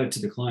and provided to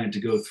the client to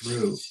go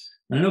through.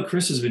 And I know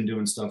Chris has been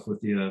doing stuff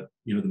with the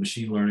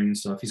machine learning and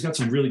stuff. He's got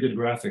some really good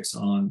graphics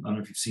on, I don't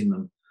know if you've seen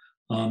them,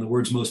 on the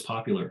words most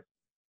popular,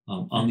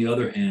 on the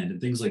other hand, and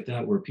things like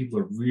that, where people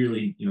are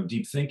really,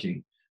 deep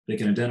thinking, they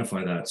can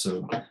identify that.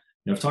 So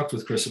I've talked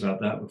with Chris about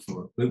that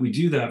before, but we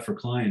do that for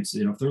clients.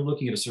 If they're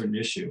looking at a certain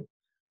issue,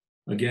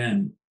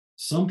 again,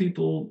 some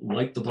people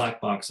like the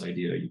black box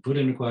idea. You put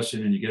in a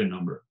question and you get a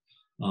number.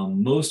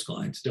 Most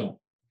clients don't.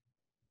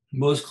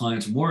 Most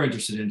clients are more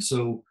interested in,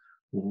 so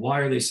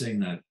why are they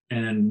saying that?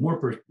 And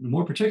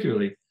more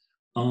particularly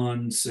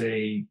on,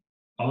 say,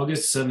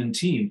 August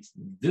 17th,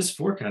 this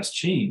forecast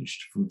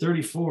changed from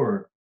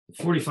 34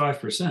 to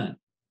 45%.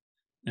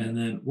 And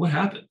then what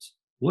happened?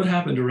 What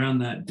happened around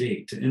that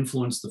date to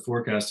influence the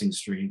forecasting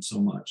stream so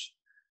much?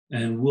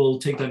 And we'll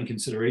take that in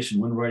consideration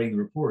when writing the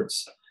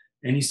reports.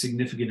 Any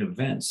significant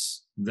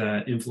events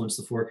that influence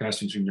the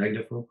forecasting stream,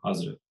 negative or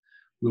positive,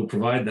 we'll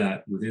provide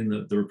that within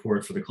the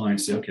report for the client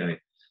to say, okay,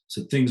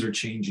 so things are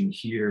changing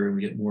here and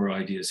we get more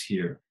ideas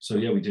here. So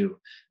yeah, we do.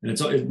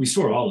 And we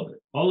store all of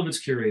it. All of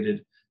it's curated.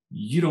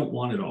 You don't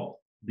want it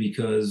all,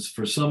 because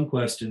for some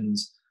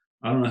questions,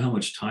 I don't know how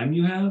much time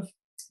you have,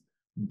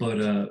 but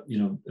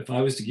if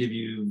I was to give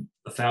you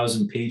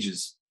 1,000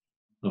 pages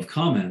of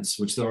comments,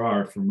 which there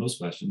are for most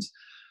questions,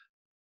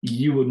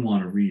 you wouldn't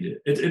want to read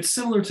it. It's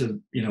similar to,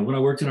 when I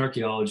worked in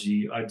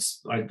archaeology,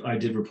 I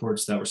did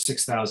reports that were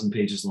 6,000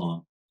 pages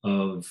long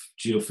of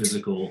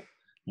geophysical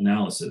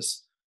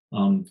analysis.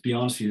 To be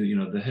honest with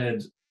you, the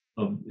head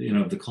of,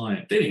 the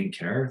client, they didn't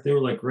care. They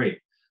were like, great,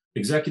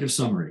 executive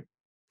summary.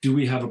 Do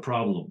we have a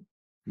problem?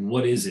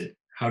 What is it?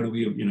 How do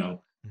we,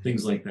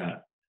 things like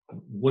that.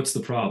 What's the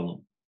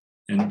problem?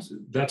 And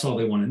that's all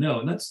they want to know.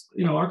 And that's,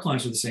 our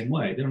clients are the same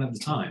way. They don't have the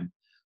time.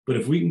 But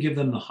if we can give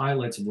them the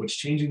highlights of what's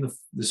changing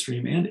the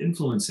stream and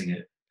influencing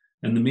it,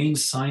 and the main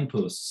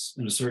signposts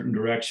in a certain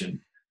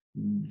direction,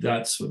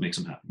 that's what makes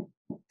them happy.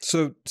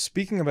 So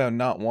speaking about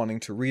not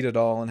wanting to read it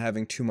all and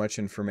having too much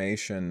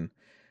information,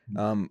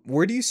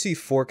 where do you see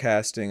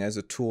forecasting as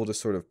a tool to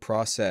sort of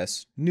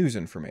process news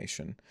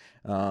information?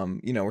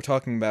 We're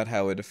talking about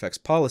how it affects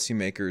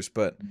policymakers,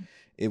 but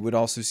it would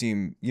also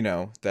seem,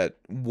 that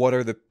what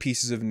are the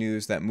pieces of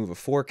news that move a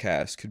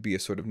forecast could be a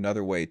sort of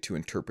another way to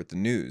interpret the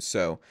news.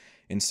 So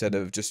instead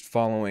of just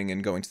following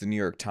and going to the New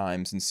York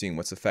Times and seeing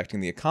what's affecting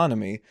the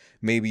economy,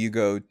 maybe you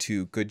go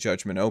to Good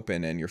Judgement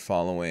Open and you're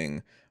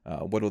following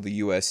what will the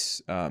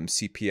U.S.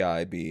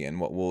 CPI be and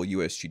what will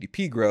U.S.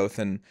 GDP growth,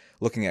 and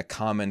looking at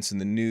comments in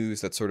the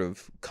news that sort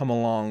of come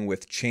along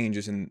with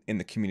changes in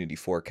the community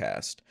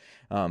forecast.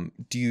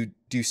 Do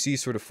you see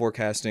sort of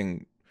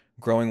forecasting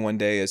growing one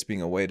day as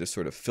being a way to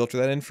sort of filter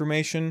that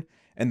information?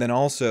 And then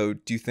also,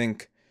 do you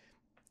think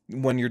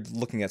when you're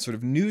looking at sort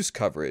of news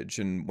coverage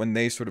and when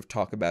they sort of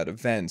talk about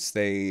events,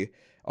 they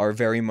are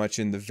very much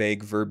in the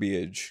vague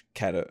verbiage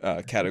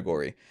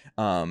category.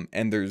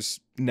 And there's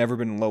never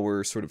been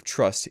lower sort of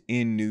trust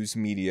in news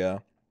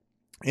media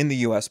in the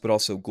US, but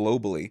also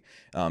globally.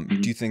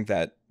 Do you think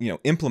that,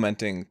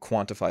 implementing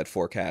quantified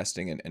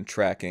forecasting and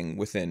tracking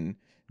within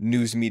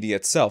news media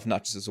itself,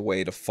 not just as a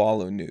way to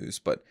follow news,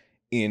 but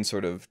in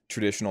sort of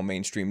traditional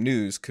mainstream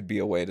news, could be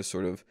a way to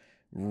sort of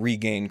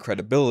regain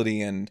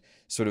credibility and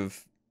sort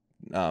of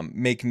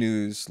make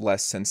news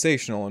less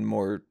sensational and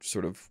more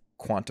sort of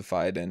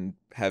quantified and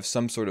have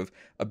some sort of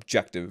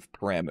objective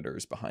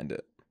parameters behind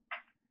it?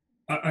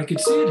 I could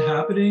see it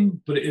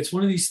happening, but it's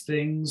one of these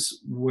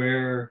things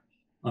where,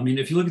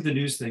 if you look at the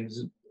news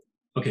things,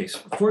 okay, so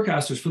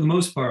forecasters, for the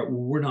most part,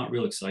 we're not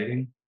real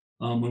exciting.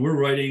 When we're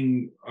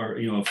writing our,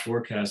 a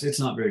forecast, it's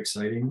not very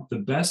exciting. The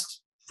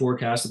best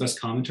forecast, the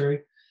best commentary,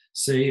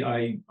 say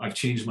I've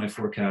changed my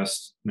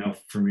forecast now.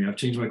 For me, I've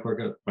changed my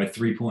forecast by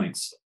 3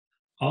 points.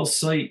 I'll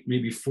cite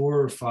maybe 4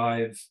 or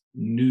 5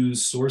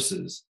 news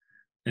sources.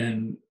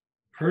 And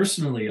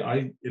personally,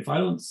 if I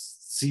don't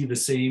see the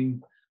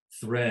same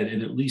thread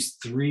in at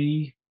least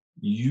 3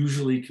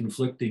 usually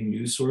conflicting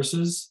news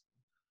sources,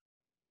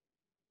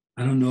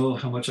 I don't know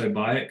how much I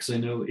buy it, because I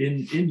know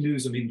in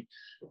news,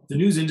 the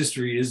news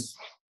industry is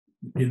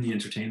in the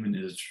entertainment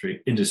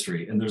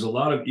industry, and there's a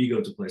lot of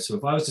ego to play. So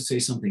if I was to say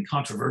something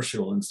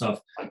controversial and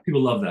stuff,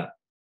 people love that.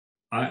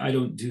 I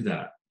don't do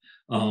that.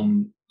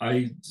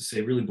 I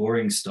say really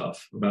boring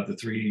stuff about the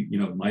 3,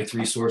 my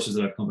 3 sources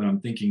that I've come, and I'm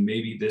thinking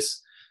maybe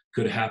this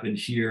could happen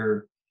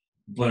here,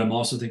 but I'm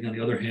also thinking on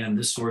the other hand,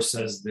 this source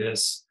says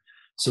this.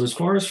 So as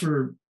far as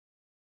there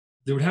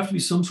would have to be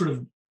some sort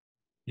of,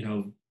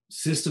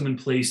 system in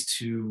place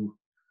to,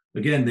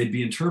 again, they'd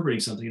be interpreting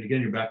something. And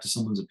again, you're back to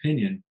someone's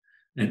opinion,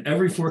 and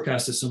every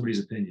forecast is somebody's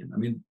opinion.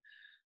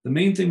 The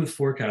main thing with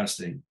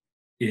forecasting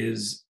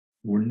is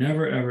we're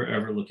never, ever,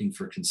 ever looking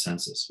for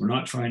consensus. We're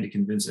not trying to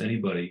convince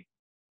anybody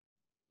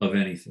of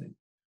anything.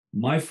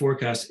 My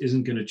forecast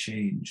isn't going to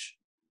change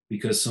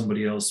because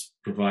somebody else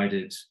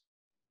provided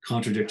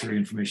contradictory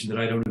information that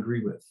I don't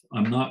agree with.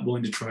 I'm not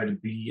going to try to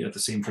be at the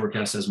same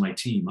forecast as my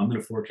team. I'm going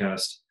to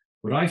forecast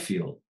what I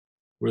feel.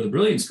 Where the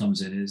brilliance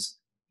comes in is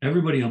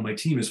everybody on my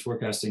team is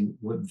forecasting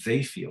what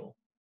they feel.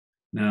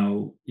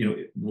 Now,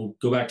 we'll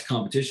go back to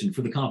competition.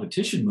 For the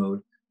competition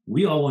mode,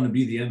 we all want to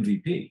be the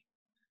MVP.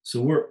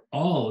 So we're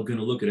all going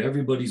to look at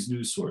everybody's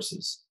news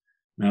sources.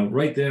 Now,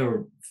 right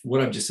there, what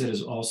I've just said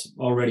is also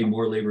already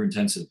more labor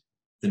intensive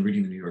than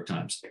reading the New York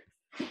Times.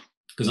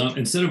 Because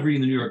instead of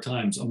reading the New York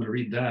Times, I'm going to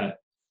read that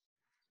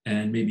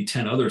and maybe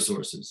 10 other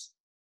sources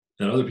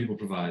that other people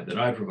provide, that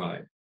I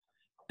provide.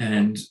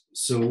 And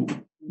so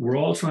we're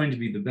all trying to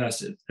be the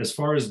best. As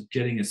far as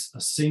getting a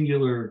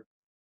singular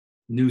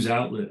news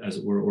outlet, as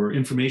it were, or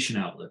information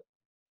outlet,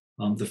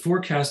 the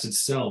forecast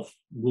itself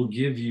will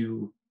give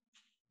you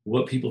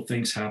what people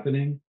think's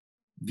happening.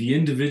 The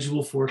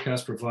individual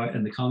forecast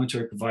and the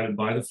commentary provided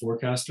by the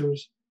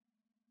forecasters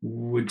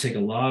would take a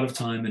lot of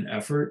time and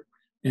effort.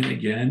 And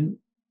again,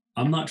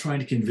 I'm not trying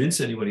to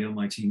convince anybody on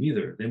my team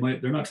either.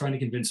 They're not trying to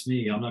convince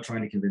me. I'm not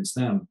trying to convince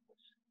them.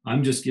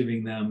 I'm just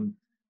giving them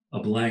a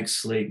blank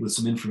slate with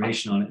some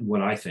information on it and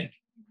what I think.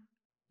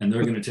 And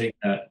they're going to take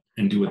that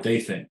and do what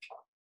they think.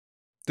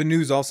 The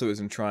news also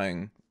isn't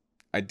trying,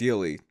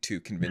 ideally,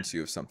 to convince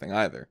you of something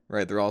either,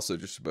 right? They're also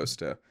just supposed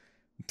to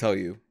tell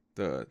you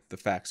the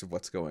facts of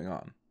what's going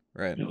on,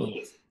 right?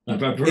 I've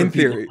heard in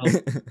theory.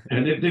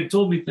 And they've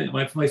told me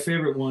my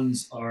favorite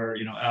ones are,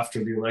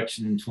 after the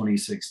election in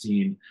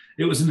 2016,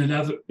 it was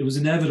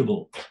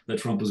inevitable that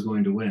Trump was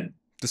going to win.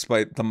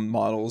 Despite the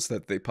models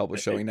that they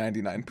publish showing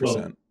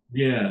 99%.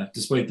 Yeah,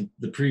 despite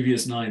the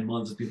previous 9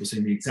 months of people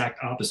saying the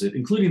exact opposite,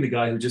 including the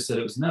guy who just said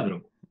it was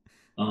inevitable.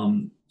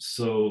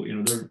 So,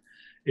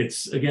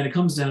 it's, again, it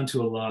comes down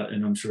to a lot,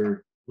 and I'm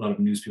sure a lot of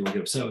news people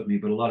get upset with me,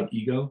 but a lot of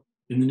ego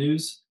in the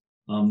news.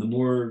 The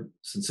more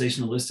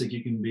sensationalistic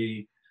you can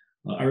be.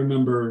 I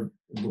remember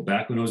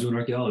back when I was doing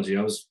archaeology,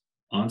 I was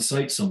on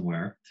site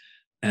somewhere,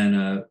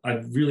 and I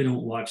really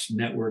don't watch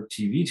network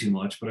TV too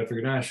much, but I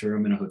figured, sure,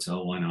 I'm in a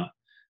hotel, why not?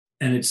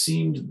 And it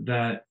seemed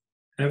that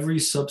every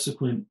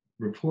subsequent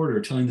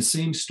reporter telling the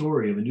same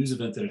story of a news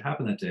event that had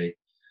happened that day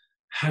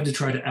had to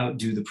try to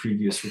outdo the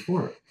previous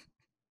report.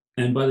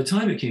 And by the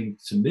time it came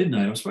to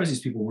midnight, I'm surprised these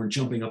people weren't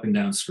jumping up and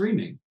down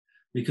screaming,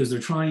 because they're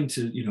trying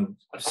to,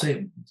 say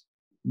it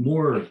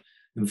more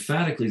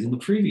emphatically than the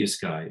previous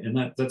guy. And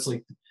that's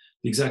like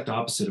the exact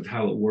opposite of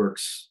how it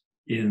works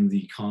in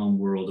the calm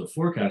world of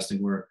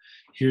forecasting, where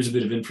here's a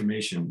bit of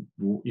information,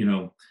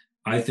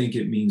 I think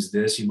it means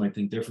this, you might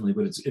think differently,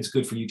 but it's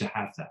good for you to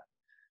have that.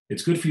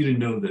 It's good for you to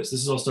know this.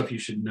 This is all stuff you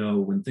should know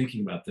when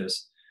thinking about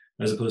this,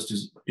 as opposed to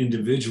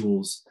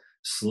individuals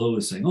slowly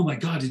saying, "Oh my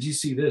God, did you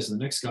see this?" And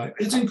the next guy,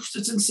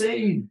 "It's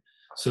insane."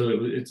 So it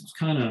was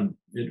kind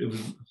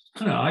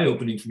of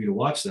eye-opening for me to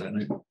watch that,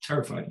 and it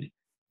terrified me.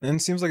 And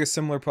it seems like a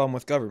similar problem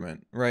with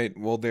government, right?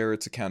 Well, there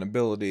it's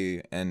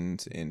accountability,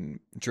 and in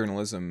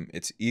journalism,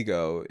 it's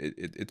ego.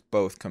 It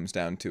both comes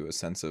down to a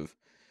sense of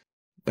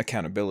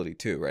accountability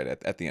too, right?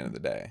 At the end of the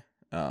day,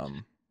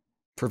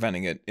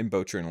 preventing it in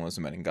both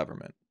journalism and in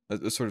government,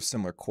 a sort of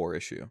similar core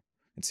issue.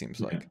 It seems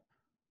like.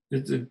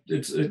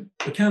 It's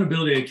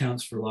accountability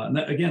accounts for a lot, and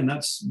again,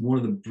 that's one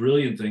of the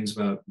brilliant things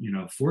about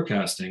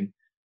forecasting,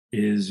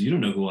 is you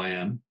don't know who I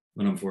am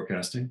when I'm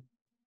forecasting.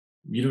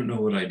 You don't know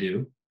what I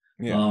do.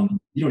 Yeah.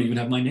 You don't even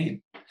have my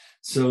name.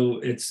 So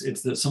it's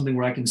something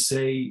where I can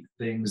say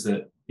things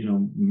that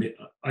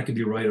I could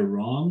be right or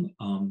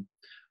wrong.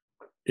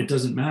 It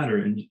doesn't matter,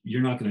 and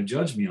you're not going to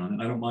judge me on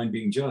it. I don't mind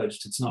being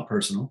judged. It's not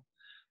personal.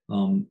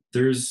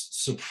 There's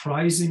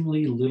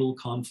surprisingly little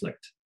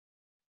conflict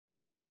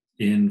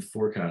in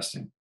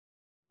forecasting,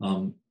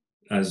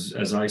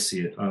 as I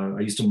see it. I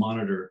used to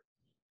monitor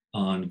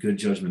on Good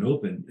Judgement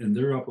Open, and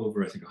they're up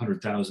over, I think,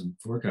 100,000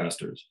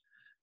 forecasters.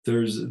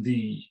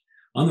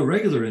 On the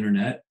regular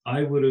internet,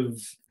 I would have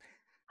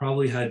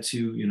probably had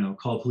to,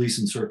 call police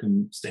in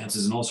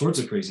circumstances and all sorts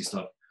of crazy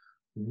stuff.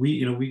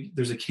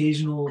 There's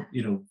occasional,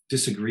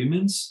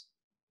 disagreements,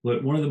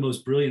 but one of the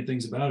most brilliant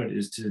things about it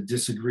is to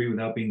disagree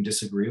without being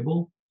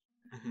disagreeable.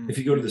 Mm-hmm. If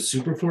you go to the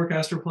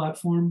Superforecaster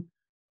platform,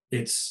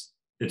 it's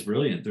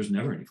brilliant. There's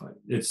never any fight.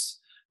 It's,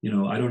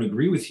 I don't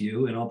agree with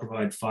you, and I'll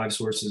provide 5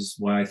 sources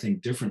why I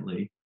think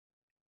differently.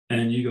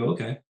 And you go,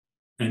 okay,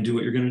 and do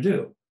what you're going to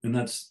do. And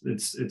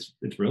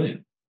it's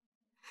brilliant.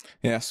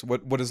 Yes.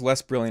 What is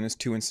less brilliant is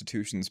 2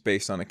 institutions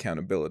based on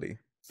accountability.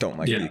 Don't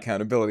like the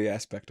accountability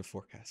aspect of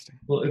forecasting.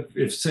 Well,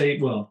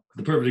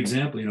 the perfect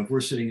example, if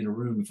we're sitting in a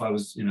room, if I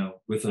was,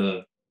 with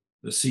the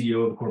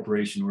CEO of a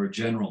corporation or a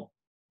general,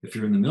 if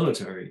you're in the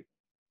military,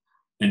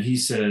 and he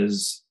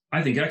says,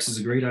 "I think X is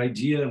a great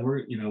idea,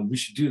 and we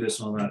should do this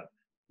and all that."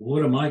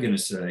 What am I going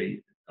to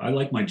say? I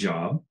like my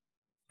job.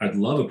 I'd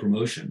love a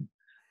promotion.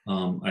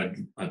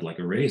 I'd like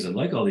a raise. I'd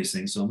like all these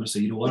things. So I'm going to say,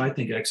 you know what? I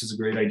think X is a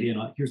great idea,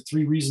 and here's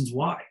 3 reasons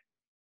why.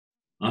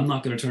 I'm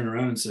not going to turn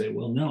around and say,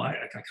 well, no, I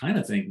kind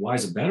of think Y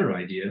is a better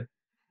idea,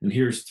 and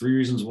here's 3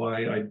 reasons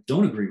why I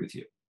don't agree with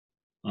you.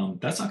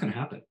 That's not going to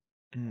happen.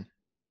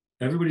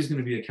 Everybody's going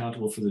to be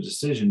accountable for the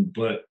decision,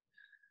 but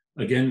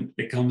again,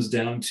 it comes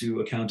down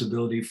to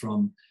accountability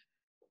from,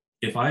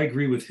 if I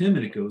agree with him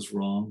and it goes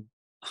wrong,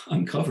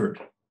 I'm covered.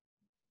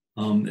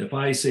 If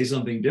I say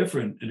something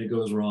different and it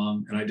goes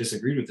wrong and I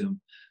disagreed with him,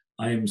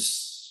 I am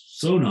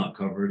so not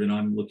covered, and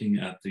I'm looking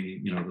at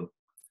the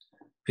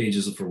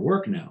pages for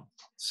work now.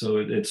 So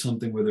it's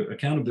something where the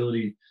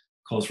accountability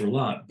calls for a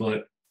lot,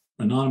 but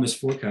anonymous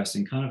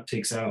forecasting kind of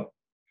takes out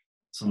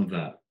some of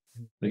that.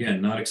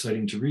 Again, not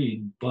exciting to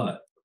read,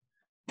 but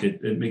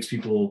it makes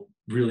people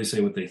really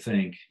say what they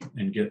think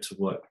and get to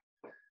what,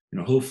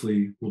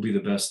 hopefully will be the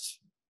best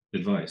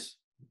advice,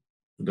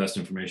 the best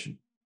information.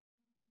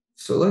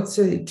 So let's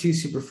say 2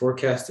 super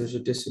forecasters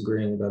are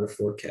disagreeing about a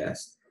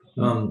forecast,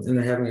 and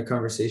they're having a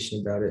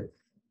conversation about it.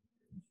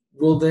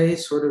 Will they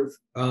sort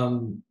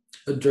of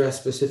address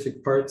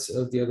specific parts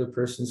of the other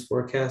person's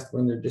forecast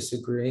when they're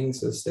disagreeing?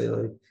 So say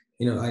like,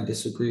 I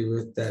disagree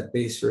with that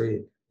base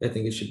rate. I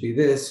think it should be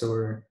this,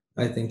 or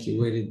I think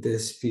you weighted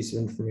this piece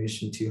of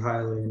information too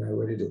highly and I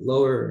weighted it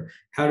lower.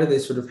 How do they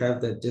sort of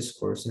have that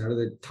discourse, and how do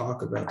they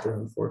talk about their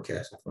own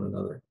forecast with one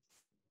another?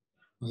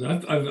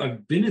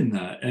 I've been in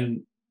that,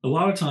 and a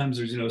lot of times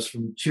there's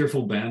some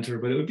cheerful banter,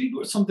 but it would be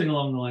something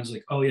along the lines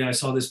like, "Oh yeah, I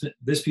saw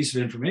this piece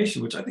of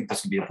information, which I think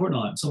this could be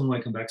important." And someone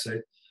might come back and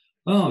say,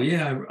 "Oh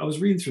yeah, I was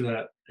reading through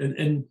that,"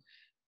 and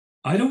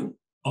I don't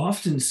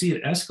often see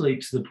it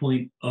escalate to the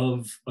point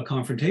of a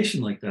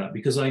confrontation like that,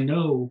 because I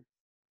know,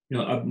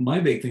 my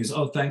big thing is,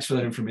 "Oh, thanks for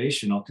that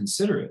information. I'll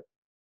consider it."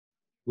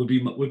 Would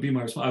be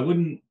my response. I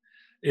wouldn't.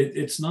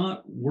 It's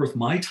not worth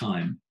my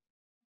time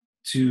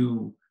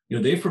to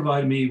they've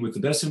provided me with the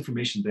best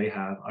information they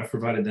have. I've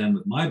provided them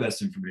with my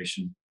best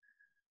information.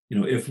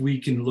 If we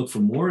can look for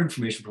more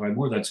information, provide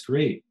more, that's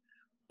great.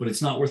 But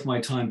it's not worth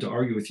my time to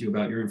argue with you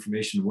about your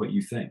information and what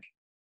you think.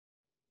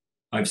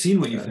 I've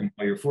seen what you think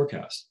by your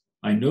forecast.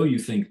 I know you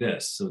think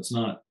this, so it's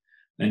not,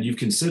 and you've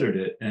considered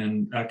it,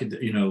 and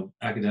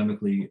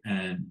academically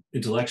and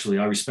intellectually,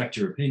 I respect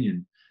your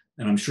opinion,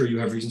 and I'm sure you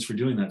have reasons for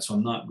doing that. So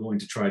I'm not going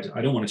to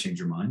I don't want to change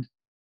your mind.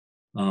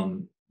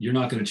 You're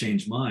not going to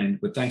change mine,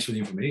 but thanks for the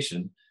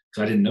information,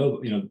 because I didn't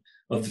know,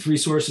 of the 3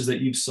 sources that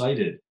you've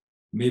cited,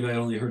 maybe I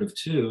only heard of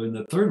 2, and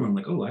the third one, I'm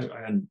like, oh, I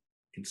hadn't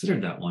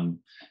considered that one.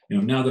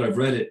 Now that I've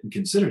read it and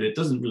considered it, it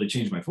doesn't really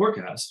change my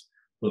forecast,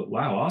 but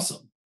wow,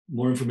 awesome.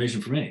 More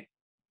information for me.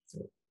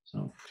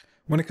 So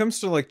when it comes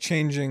to like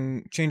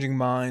changing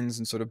minds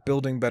and sort of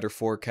building better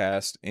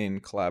forecast in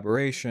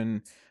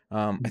collaboration,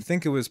 I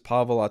think it was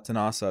Pavel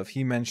Atanasov.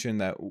 He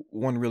mentioned that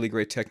one really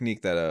great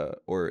technique that,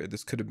 or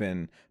this could have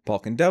been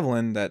Balkan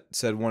Devlin, that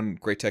said one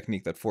great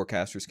technique that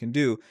forecasters can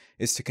do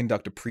is to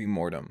conduct a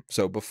pre-mortem.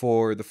 So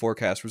before the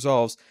forecast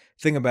resolves,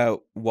 think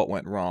about what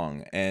went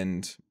wrong.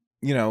 And,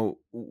 a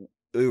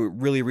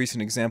really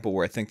recent example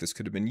where I think this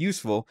could have been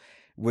useful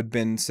would have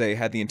been, say,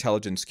 had the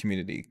intelligence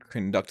community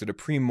conducted a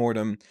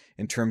pre-mortem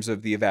in terms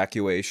of the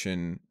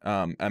evacuation,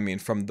 from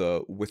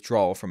the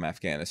withdrawal from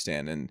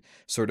Afghanistan, and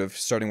sort of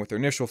starting with their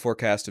initial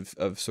forecast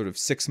of sort of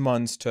 6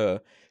 months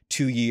to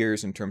 2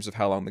 years in terms of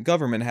how long the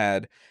government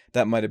had.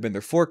 That might have been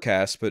their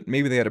forecast, but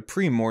maybe they had a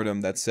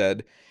pre-mortem that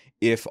said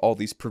if all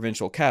these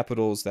provincial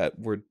capitals that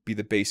would be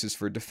the basis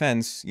for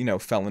defense,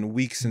 fell in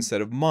weeks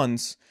instead of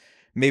months,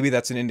 maybe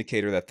that's an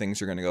indicator that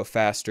things are going to go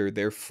faster.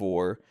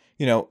 Therefore,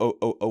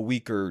 a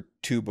week or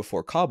 2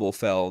 before Kabul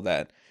fell,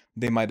 that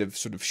they might have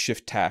sort of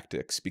shift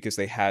tactics because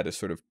they had a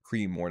sort of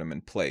pre-mortem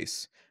in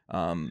place.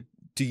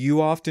 Do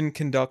you often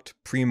conduct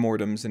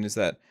pre-mortems, and is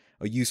that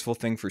a useful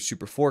thing for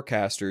super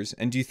forecasters?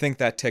 And do you think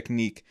that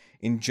technique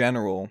in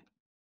general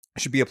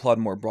should be applied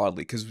more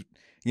broadly? Because,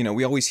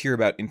 we always hear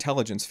about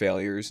intelligence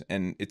failures,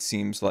 and it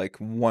seems like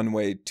one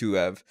way to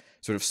have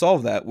sort of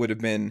solved that would have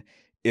been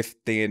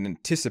if they had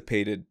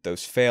anticipated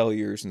those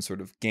failures and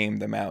sort of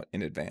gamed them out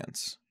in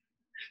advance.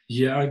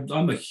 Yeah,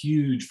 I'm a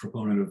huge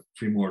proponent of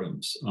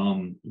pre-mortems.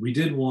 We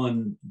did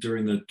one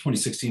during the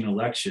 2016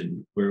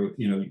 election where,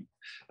 you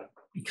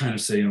kind of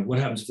say, what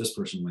happens if this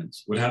person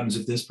wins? What happens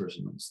if this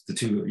person wins? The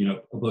 2,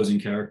 opposing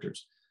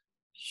characters.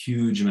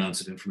 Huge amounts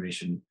of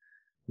information.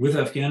 With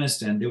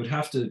Afghanistan, there would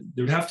have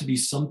to be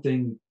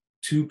something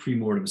to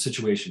pre-mortem, a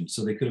situation.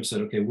 So they could have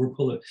said, okay, we're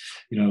pulling,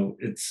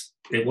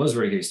 it was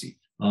very hasty.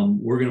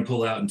 We're going to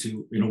pull out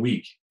in a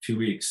week, 2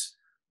 weeks.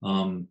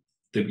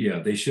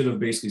 They should have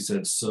basically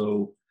said,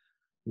 so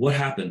what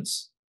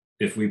happens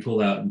if we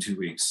pull out in 2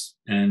 weeks?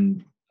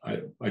 And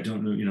I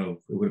don't know,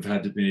 it would have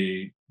had to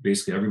be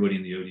basically everybody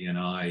in the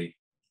ODNI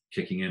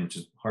kicking in, which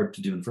is hard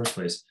to do in the first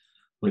place,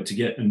 but to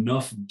get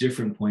enough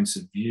different points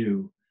of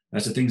view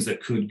as to things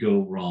that could go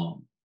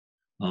wrong.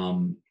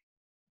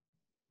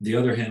 The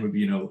other hand would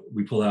be,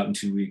 we pull out in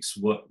 2 weeks,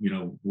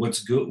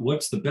 what's good,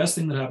 what's the best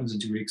thing that happens in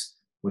 2 weeks?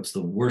 What's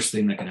the worst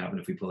thing that can happen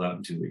if we pull out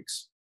in 2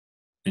 weeks?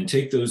 And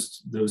take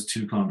those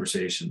 2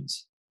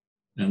 conversations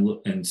and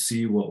look and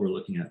see what we're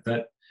looking at.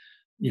 That,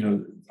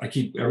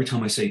 every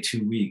time I say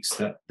 2 weeks,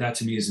 that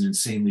to me is an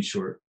insanely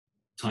short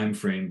time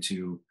frame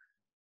to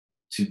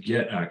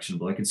get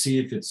actionable. I can see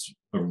if it's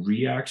a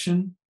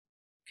reaction,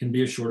 can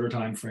be a shorter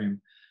time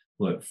frame,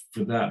 but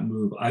for that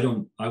move,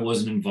 I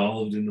wasn't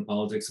involved in the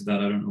politics of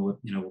that. I don't know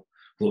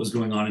what was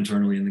going on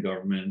internally in the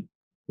government,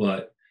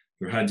 but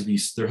there had to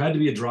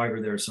be a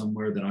driver there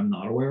somewhere that I'm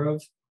not aware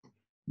of.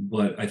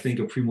 But I think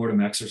a pre-mortem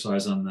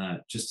exercise on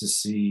that, just to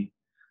see,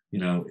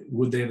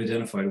 would they have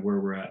identified where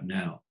we're at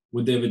now?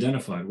 Would they have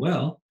identified,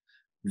 well,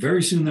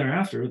 very soon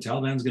thereafter, the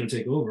Taliban's going to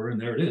take over,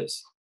 and there it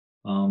is.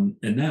 And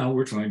now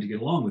we're trying to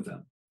get along with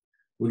them.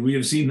 Would we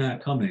have seen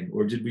that coming?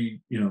 Or did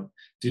we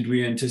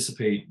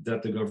anticipate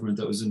that the government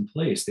that was in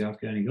place, the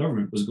Afghani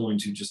government, was going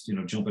to just,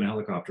 jump in a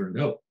helicopter and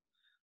go?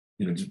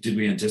 Did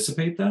we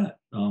anticipate that?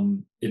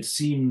 It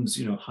seems,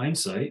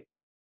 hindsight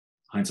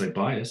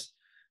bias.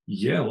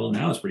 Yeah, well,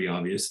 now it's pretty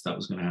obvious that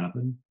was going to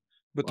happen.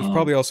 But there's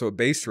probably also a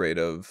base rate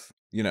of,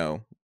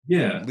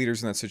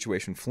 leaders in that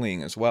situation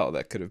fleeing as well.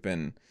 That could have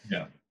been,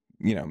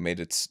 made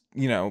it,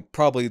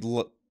 probably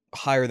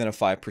higher than a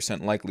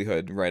 5%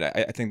 likelihood, right?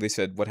 I think they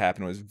said what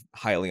happened was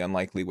highly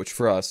unlikely, which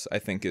for us, I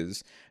think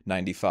is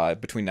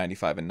between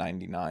 95 and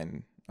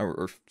 99,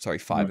 or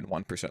 5 and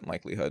 1%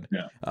 likelihood.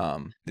 Yeah.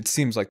 It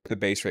seems like the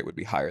base rate would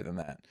be higher than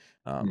that,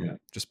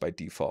 just by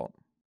default.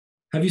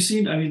 Have you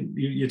seen,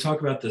 you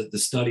talk about the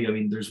study.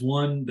 There's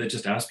one that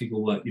just asked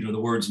people what, the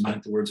words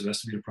meant, the words of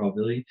estimated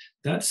probability.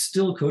 That's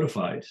still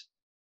codified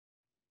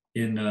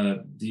in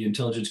the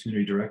Intelligence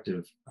Community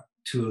Directive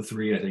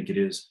 203, I think it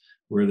is,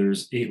 where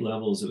there's 8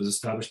 levels. It was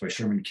established by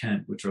Sherman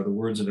Kent, which are the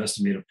words of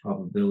estimated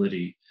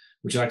probability,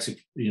 which actually,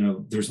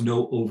 there's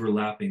no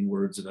overlapping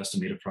words of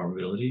estimated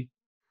probability.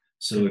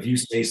 So if you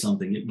say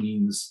something, it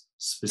means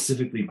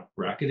specifically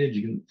bracketed.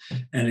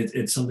 And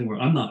it's something where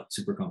I'm not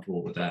super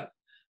comfortable with that.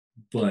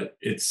 But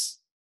it's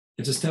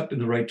it's a step in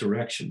the right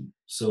direction.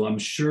 So I'm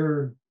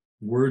sure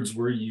words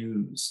were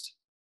used,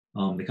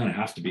 they kind of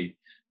have to be,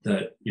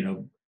 that,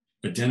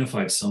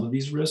 identified some of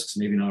these risks,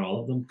 maybe not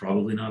all of them,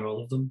 probably not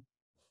all of them.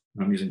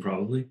 I'm using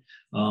probably,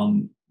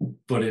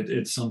 but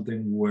it's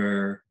something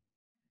where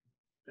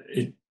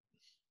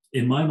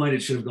in my mind,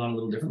 it should have gone a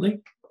little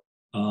differently.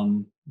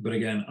 But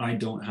again, I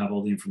don't have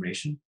all the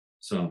information,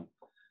 so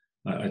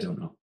I don't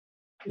know.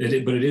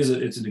 But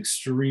it's an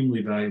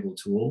extremely valuable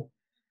tool.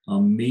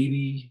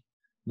 Maybe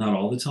not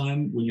all the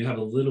time. When you have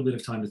a little bit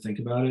of time to think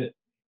about it,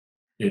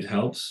 it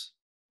helps.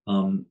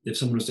 If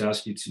someone was to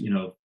ask you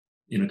to,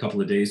 in a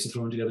couple of days to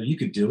throw them together, you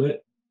could do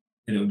it,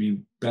 and it would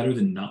be better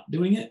than not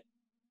doing it.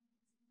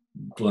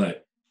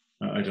 But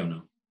I don't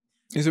know.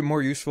 Is it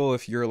more useful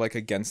if you're like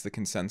against the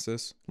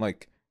consensus?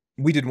 Like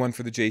we did one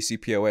for the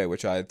JCPOA,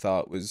 which I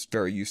thought was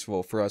very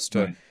useful for us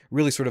to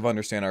really sort of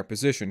understand our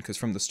position, because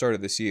from the start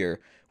of this year,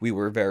 we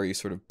were very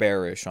sort of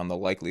bearish on the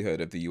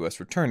likelihood of the U.S.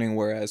 returning,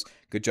 whereas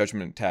Good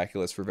Judgment and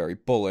Taculus were very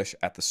bullish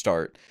at the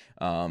start.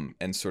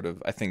 And sort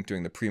of, I think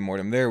doing the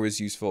pre-mortem there was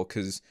useful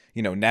because,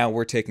 now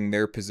we're taking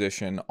their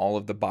position, all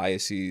of the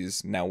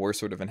biases, now we're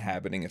sort of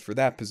inhabiting it for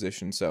that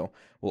position. So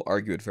we'll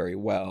argue it very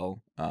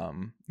well,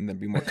 and then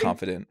be more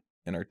confident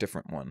in our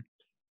different one.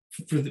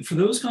 For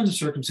those kinds of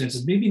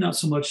circumstances, maybe not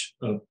so much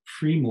a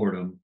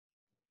pre-mortem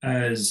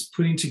as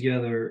putting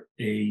together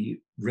a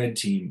red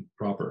team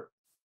proper,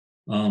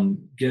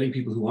 getting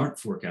people who aren't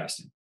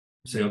forecasting,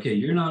 say, okay,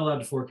 you're not allowed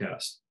to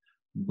forecast,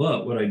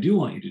 but what I do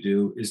want you to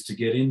do is to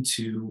get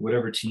into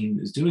whatever team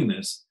is doing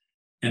this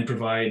and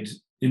provide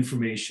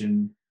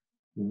information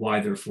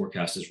why their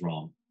forecast is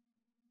wrong.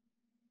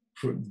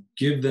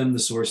 Give them the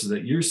sources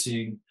that you're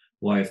seeing,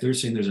 why if they're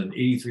saying there's an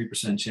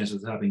 83% chance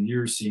of it happening,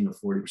 you're seeing a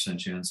 40%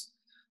 chance.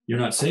 You're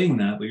not saying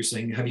that, but you're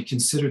saying, have you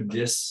considered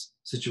this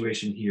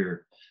situation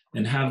here,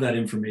 and have that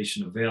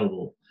information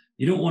available?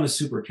 You don't want to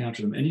super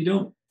counter them.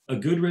 And a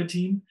good red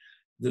team,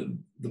 the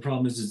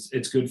problem is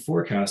it's good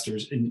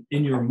forecasters. And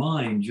in your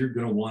mind, you're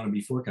going to want to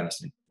be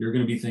forecasting. You're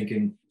going to be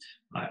thinking,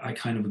 I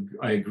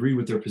agree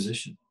with their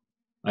position.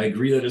 I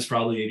agree that it's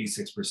probably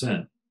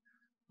 86%.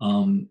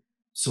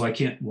 So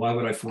why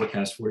would I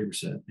forecast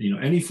 40%?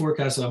 Any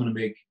forecast I'm going to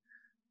make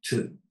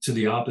to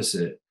the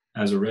opposite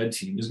as a red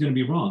team is going to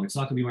be wrong. It's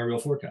not going to be my real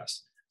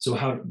forecast.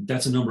 So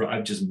that's a number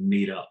I've just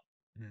made up.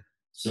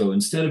 So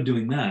instead of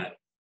doing that,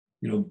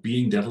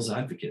 being devil's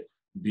advocate,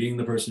 being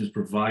the person who's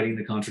providing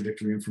the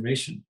contradictory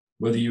information,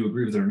 whether you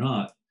agree with it or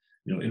not,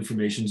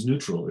 information's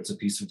neutral. It's a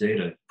piece of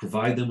data.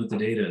 Provide them with the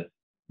data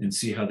and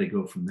see how they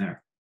go from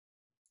there.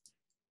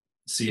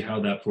 See how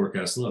that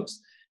forecast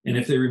looks. And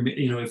if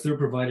they're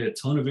provided a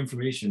ton of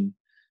information,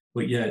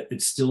 but yet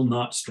it's still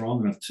not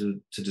strong enough to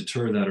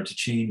deter that or to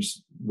change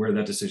where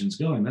that decision's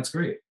going, that's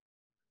great.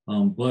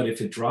 But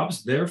if it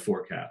drops their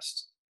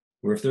forecast,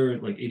 or if they're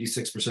like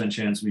 86%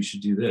 chance we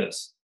should do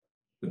this,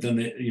 but then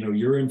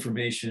your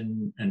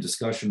information and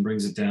discussion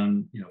brings it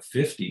down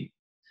 50,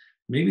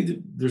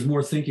 maybe there's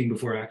more thinking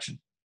before action.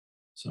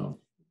 So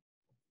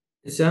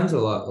it sounds a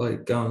lot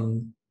like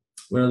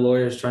when a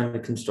lawyer is trying to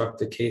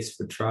construct a case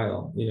for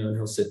trial, and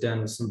he'll sit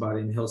down with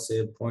somebody and he'll say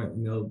a point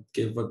and they'll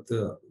give what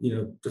the,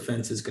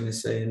 defense is going to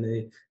say, and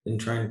they then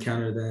try and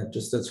counter that,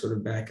 just that sort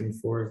of back and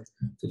forth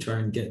to try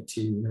and get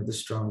to, the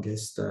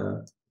strongest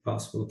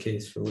possible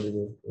case for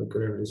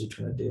whatever it is you're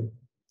trying to do.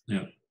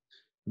 Yeah.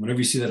 Whenever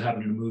you see that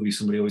happen in a movie,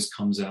 somebody always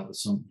comes out with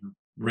some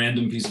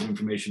random piece of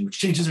information which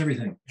changes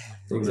everything.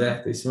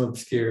 Exactly. Some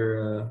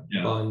obscure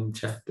volume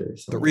chapter.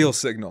 The real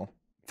signal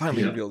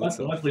finally revealed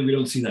itself. Luckily, we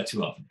don't see that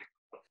too often.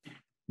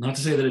 Not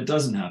to say that it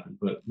doesn't happen,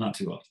 but not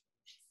too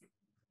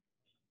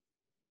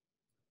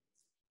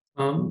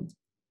often.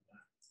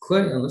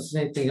 Claudia, unless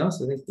there's anything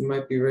else, I think we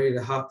might be ready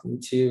to hop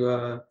into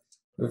a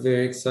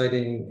very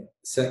exciting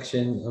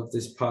section of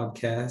this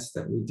podcast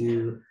that we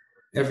do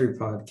every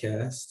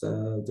podcast,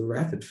 the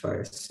rapid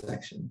fire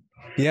section.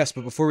 Yes,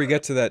 but before we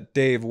get to that,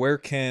 Dave, where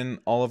can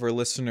all of our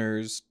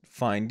listeners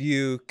find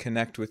you,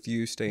 connect with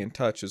you, stay in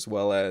touch, as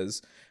well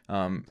as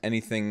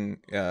anything,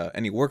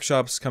 any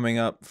workshops coming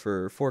up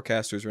for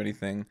forecasters or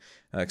anything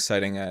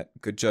exciting at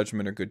Good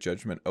Judgment or Good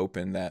Judgment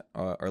Open that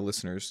our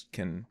listeners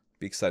can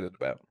be excited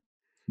about?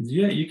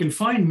 Yeah, you can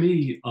find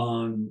me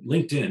on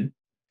LinkedIn.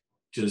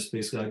 Just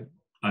basically,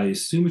 I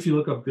assume if you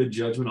look up Good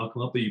Judgment, I'll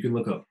come up, but you can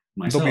look up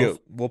myself.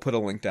 We'll put a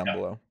link down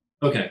below.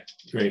 Okay,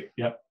 great.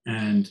 Yep.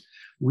 And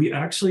we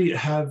actually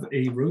have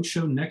a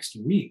roadshow next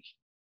week,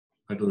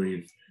 I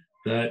believe,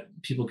 that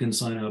people can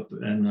sign up,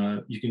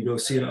 and you can go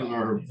see it on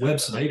our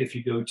website if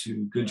you go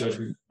to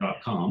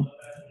goodjudgement.com.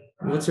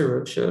 What's a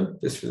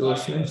roadshow, just for the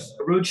listeners?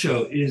 A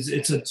roadshow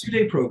it's a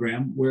 2-day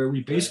program where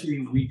we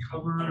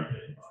cover,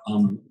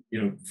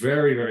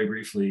 very, very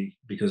briefly,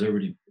 because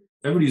everybody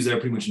who's there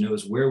pretty much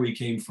knows where we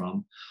came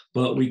from,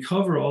 but we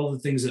cover all the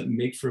things that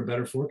make for a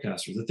better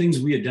forecaster, the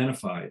things we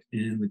identified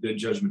in the Good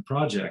Judgment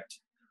project,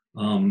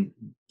 the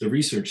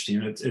research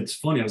team. It's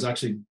funny, I was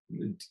actually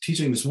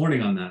teaching this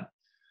morning on that,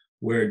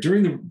 where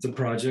during the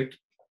project,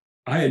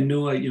 I had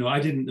I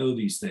didn't know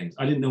these things.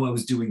 I didn't know I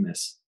was doing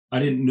this. I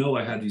didn't know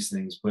I had these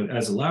things, but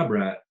as a lab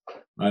rat,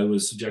 I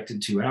was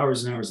subjected to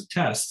hours and hours of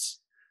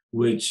tests,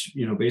 which,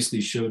 you know,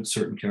 basically showed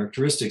certain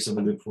characteristics of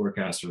a good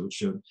forecaster, which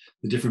showed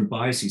the different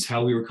biases,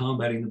 how we were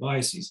combating the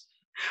biases,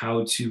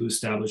 how to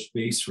establish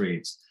base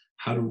rates,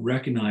 how to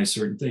recognize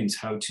certain things,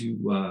 how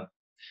to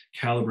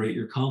calibrate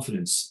your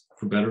confidence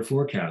for better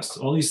forecasts.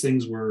 All these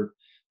things were,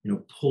 you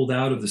know, pulled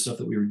out of the stuff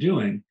that we were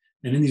doing.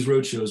 And in these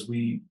roadshows,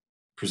 we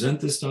present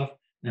this stuff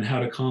and how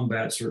to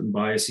combat certain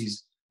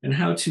biases and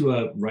how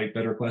to write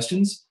better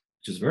questions,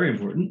 which is very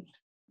important,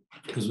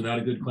 because without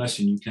a good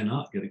question, you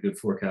cannot get a good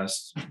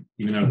forecast,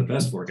 even out of the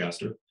best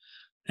forecaster,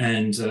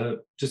 and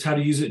just how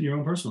to use it in your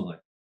own personal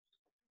life.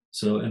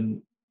 So,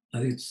 and I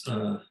think it's,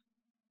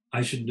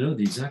 I should know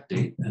the exact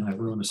date, and I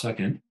will in a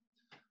second.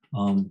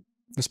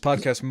 This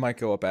podcast might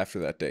go up after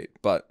that date,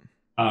 but.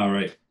 All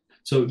right.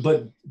 So,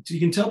 but you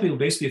can tell people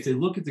basically, if they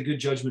look at the Good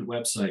Judgement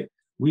website,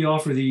 we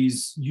offer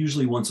these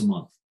usually once a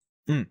month.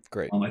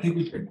 Great. I think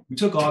we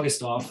took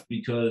August off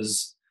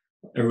because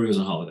everybody was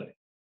on holiday.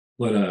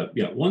 But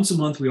yeah, once a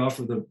month we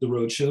offer the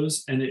road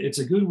shows, and it's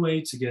a good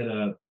way to get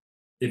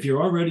if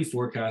you're already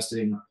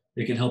forecasting,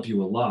 it can help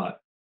you a lot.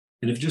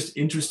 And if you're just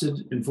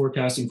interested in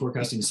forecasting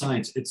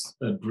science, it's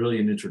a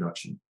brilliant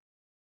introduction.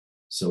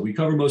 So we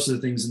cover most of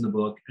the things in the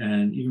book,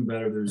 and even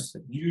better, there's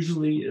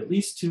usually at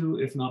least 2,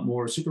 if not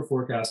more, super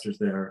forecasters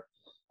there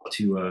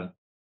to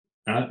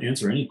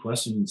answer any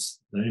questions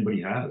that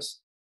anybody has.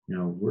 You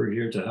know, we're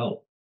here to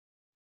help.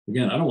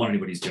 Again, I don't want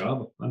anybody's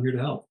job. I'm here to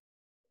help.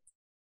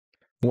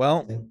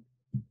 Well,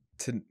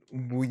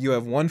 you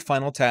have one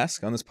final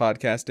task on this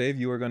podcast, Dave.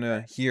 You are going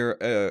to hear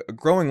a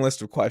growing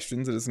list of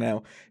questions. It is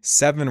now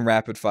 7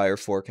 rapid-fire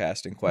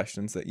forecasting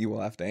questions that you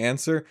will have to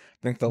answer.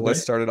 I think the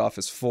list started off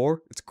as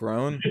 4. It's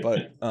grown,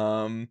 but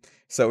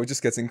so it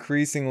just gets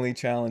increasingly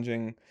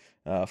challenging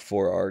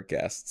for our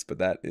guests, but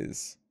that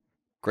is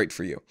great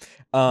for you.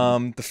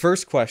 The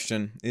first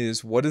question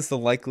is, what is the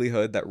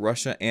likelihood that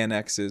Russia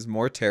annexes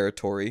more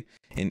territory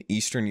in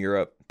Eastern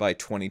Europe by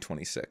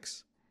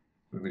 2026?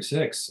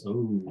 26.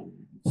 Oh,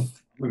 I'm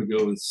going to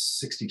go with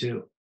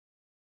 62.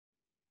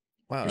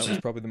 Wow, that was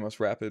probably the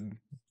most rapid.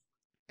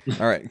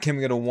 All right, can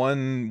we get a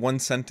one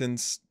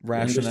sentence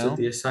rationale?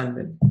 The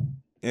assignment.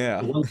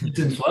 Yeah. One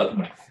sentence what?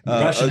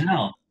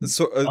 Rationale.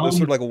 Sort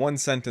of like a one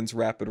sentence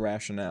rapid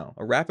rationale.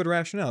 A rapid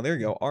rationale. There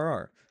you go.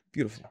 RR.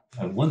 Beautiful.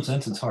 One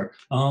sentence hard.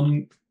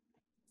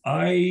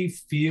 I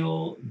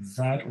feel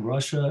that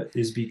Russia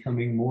is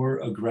becoming more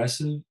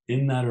aggressive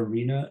in that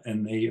arena,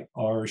 and they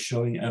are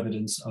showing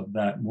evidence of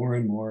that more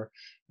and more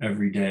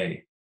every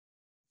day.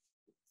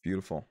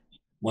 Beautiful.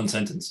 One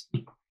sentence.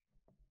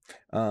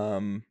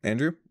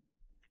 Andrew?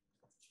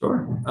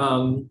 Sure.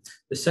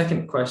 The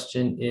second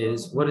question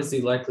is, what is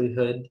the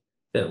likelihood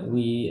that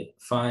we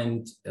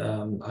find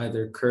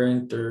either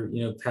current or,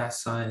 you know,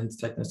 past signs,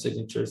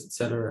 technosignatures, et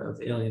cetera, of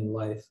alien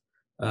life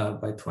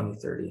by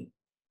 2030?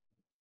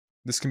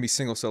 This can be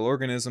single cell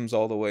organisms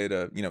all the way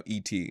to, you know,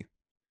 ET.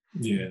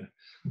 Yeah.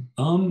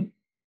 I'm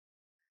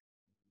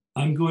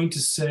going to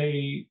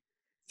say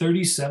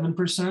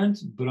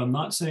 37%, but I'm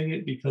not saying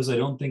it because I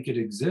don't think it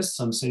exists.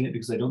 I'm saying it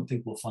because I don't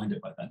think we'll find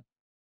it by then.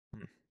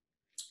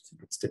 It's a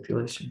good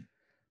stipulation.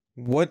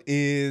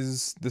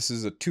 This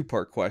is a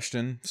 2-part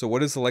question. So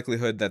what is the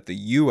likelihood that the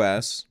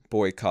US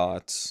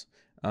boycotts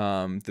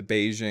the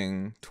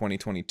Beijing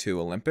 2022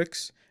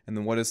 Olympics? And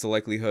then what is the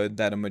likelihood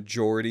that a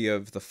majority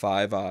of the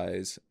Five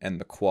Eyes and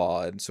the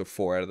Quad, so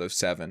 4 out of those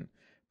 7,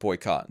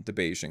 boycott the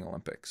Beijing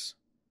Olympics?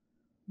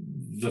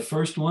 The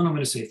first one, I'm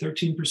going to say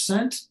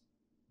 13%.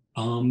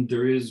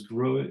 There is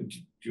growing. Do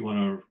you want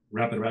a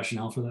rapid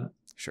rationale for that?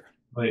 Sure.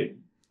 Right.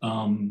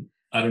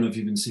 I don't know if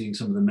you've been seeing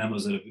some of the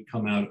memos that have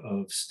come out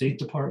of State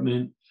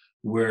Department,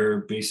 where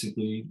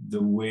basically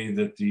the way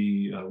that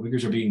the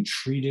Uyghurs are being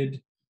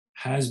treated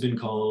has been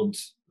called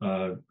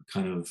kind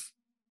of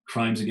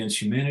crimes against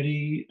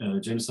humanity,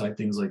 genocide,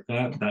 things like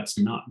that. That's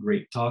not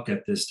great talk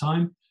at this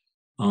time.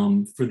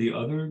 For the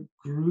other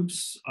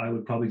groups, I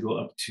would probably go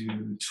up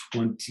to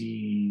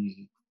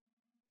 27%.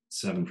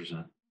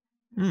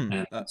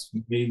 And that's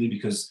mainly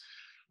because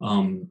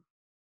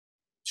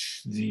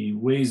the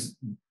ways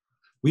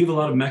we have a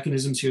lot of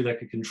mechanisms here that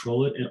could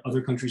control it, and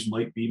other countries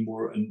might be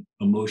more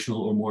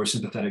emotional or more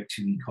sympathetic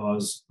to the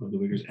cause of the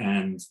Uyghurs,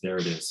 and there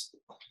it is.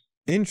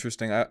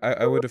 Interesting.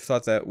 I would have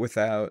thought that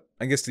without,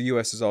 I guess the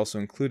US is also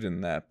included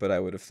in that, but I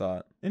would have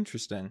thought,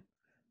 interesting.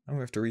 I'm gonna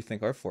have to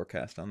rethink our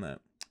forecast on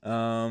that.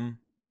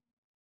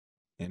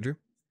 Andrew?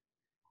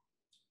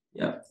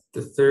 Yeah,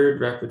 the third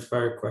rapid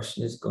fire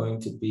question is going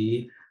to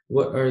be,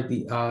 what are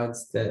the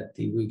odds that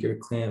the Uyghur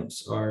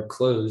camps are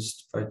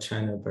closed by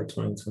China by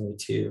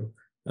 2022?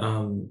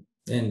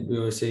 And we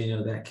always say, you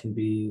know, that can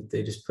be,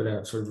 they just put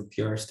out sort of a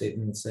PR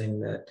statement saying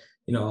that,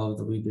 you know, all of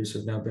the Uyghurs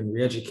have now been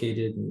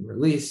re-educated and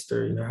released,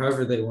 or, you know,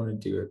 however they want to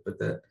do it, but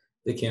that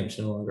the camp's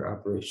no longer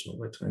operational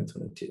by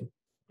 2022.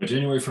 By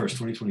January 1st,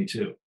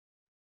 2022,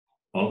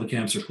 all the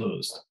camps are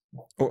closed.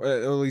 Or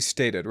at least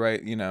stated,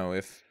 right? You know,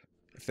 if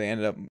they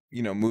ended up,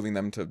 you know, moving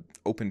them to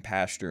open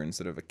pasture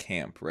instead of a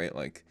camp, right?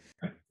 Like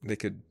they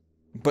could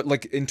But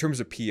like in terms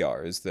of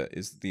PR is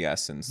the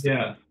essence.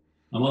 Yeah.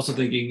 I'm also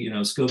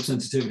thinking, scope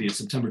sensitivity is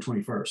September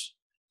 21st.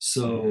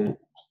 So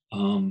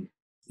in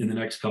the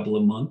next couple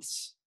of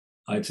months,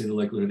 I'd say the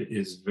likelihood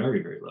is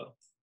very, very low.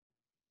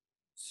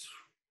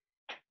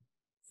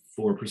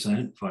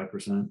 4%,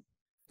 5%.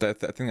 I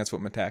think that's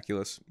what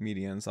Metaculus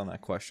median's on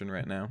that question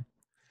right now.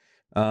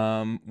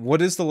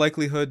 What is the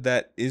likelihood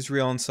that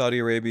Israel and Saudi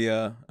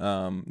Arabia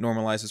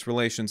normalizes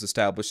relations,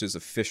 establishes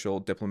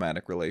official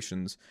diplomatic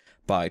relations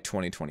by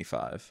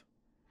 2025?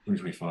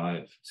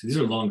 2025. So these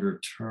are longer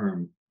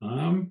term.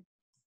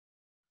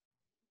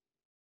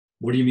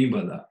 What do you mean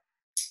by that?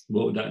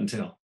 What would that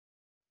entail?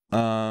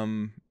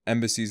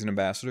 Embassies and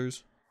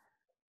ambassadors.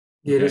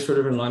 Yeah, they're sort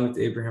of in line with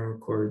the Abraham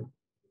Accord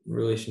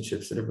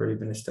relationships that have already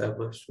been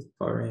established with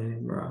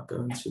Bahrain,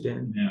 Morocco, and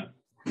Sudan. Yeah,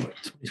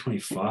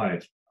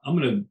 2025. I'm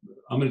gonna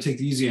take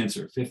the easy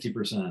answer,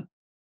 50%.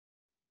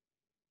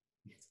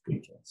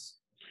 Good guess.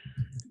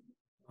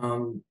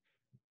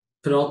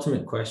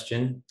 Penultimate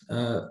question.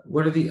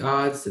 What are the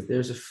odds that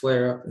there's a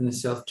flare-up in the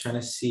South China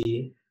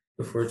Sea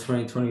before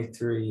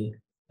 2023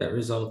 that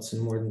results in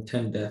more than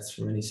 10 deaths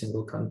from any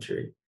single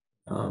country?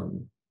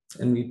 And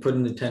we put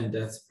in the 10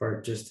 deaths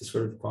part just to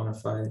sort of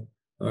quantify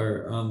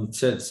or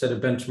set a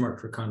benchmark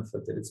for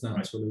conflict, that it's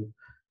not sort of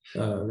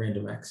a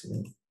random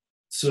accident.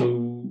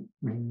 So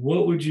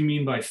what would you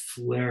mean by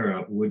flare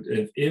up?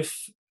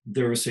 If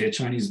there was, say, a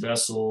Chinese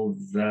vessel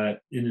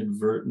that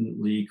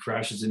inadvertently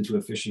crashes into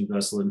a fishing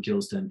vessel and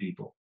kills 10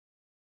 people?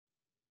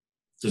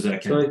 Does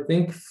that count? So I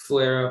think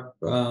flare up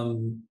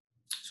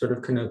sort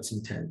of connotes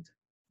intent.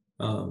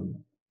 So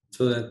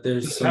that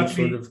there's some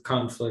sort of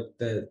conflict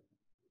that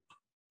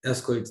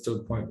escalates to a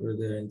point where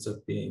there ends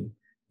up being,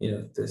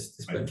 this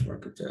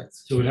benchmark of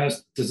deaths. So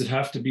does it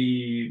have to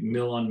be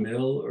mill on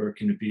mill, or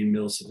can it be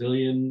mill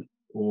civilian,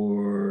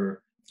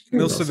 or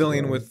mill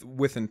civilian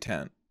with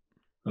intent?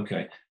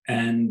 Okay.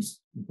 And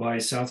by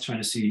South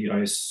China Sea, I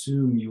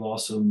assume you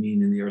also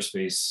mean in the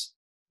airspace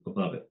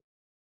above it.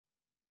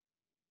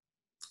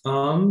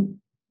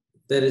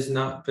 That has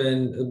not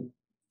been a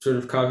sort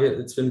of caveat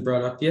that's been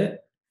brought up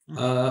yet.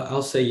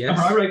 I'll say yes.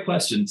 I write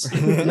questions.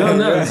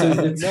 No,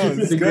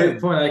 it's a great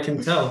point. I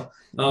can tell.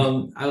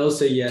 I will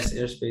say yes,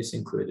 airspace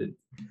included.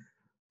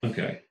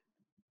 Okay.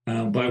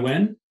 By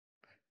when?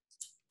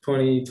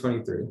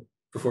 2023.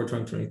 Before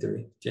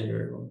 2023,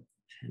 January 1.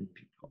 10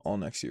 people. All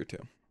next year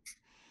too.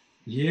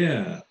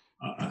 Yeah.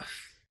 I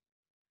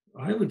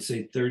would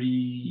say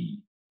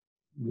 31%.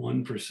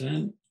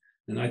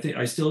 And I think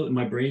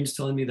my brain's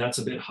telling me that's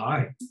a bit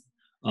high.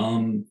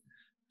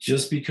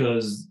 Just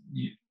because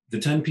the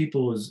 10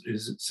 people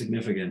is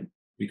significant,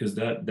 because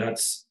that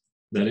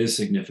is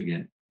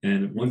significant.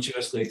 And once you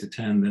escalate to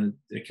 10, then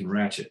it can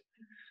ratchet.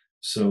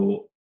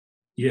 So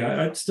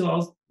yeah, I'll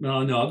go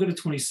to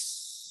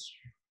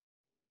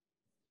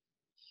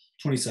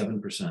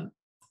 27%.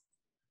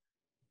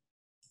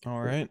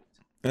 All right.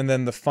 And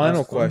then the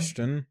final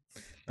question,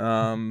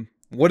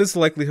 what is the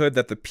likelihood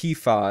that the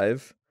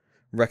P5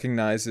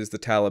 recognizes the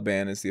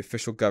Taliban as the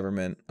official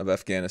government of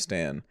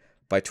Afghanistan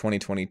by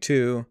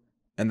 2022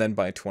 and then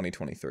by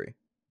 2023?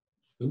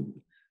 Ooh.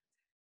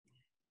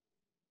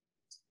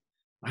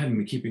 I haven't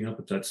been keeping up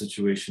with that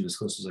situation as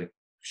close as I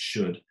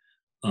should.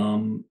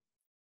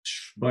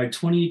 By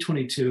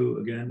 2022,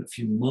 again, a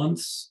few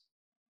months,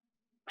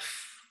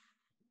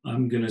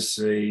 I'm going to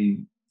say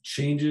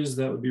changes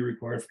that would be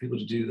required for people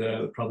to do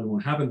that probably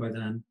won't happen by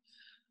then.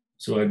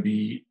 So I'd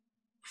be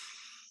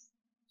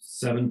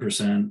 7%,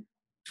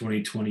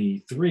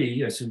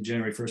 2023. I assume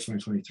January 1st,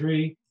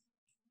 2023.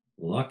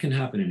 A lot can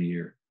happen in a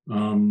year.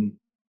 As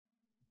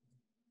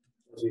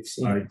we've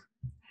seen.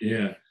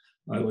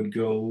 I would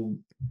go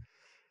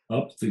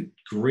up the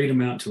great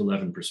amount to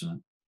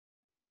 11%.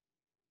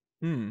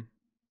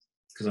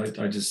 Because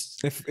I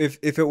just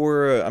if it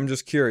were I'm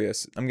just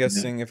curious. I'm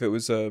guessing if it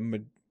was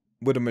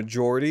would a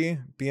majority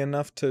be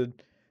enough to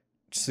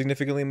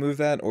significantly move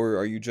that, or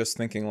are you just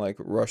thinking like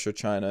Russia,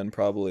 China, and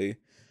probably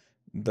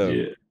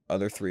the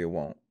other three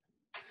won't?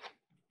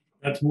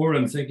 That's more what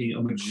I'm thinking.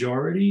 A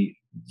majority,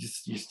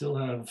 you still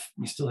have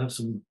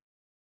some.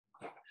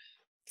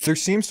 There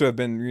seems to have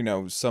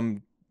been,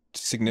 some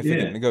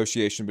significant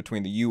negotiation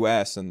between the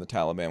U.S. and the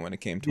Taliban when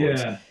it came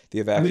towards the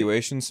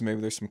evacuation. So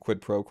maybe there's some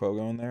quid pro quo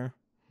going there.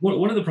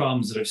 One of the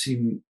problems that I've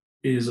seen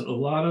is a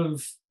lot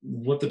of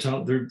what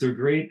they're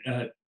great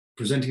at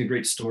presenting a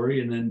great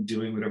story and then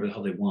doing whatever the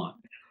hell they want.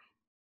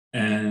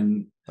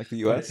 And like the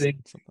U.S. I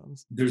think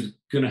sometimes there's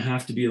going to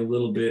have to be a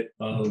little bit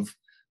of,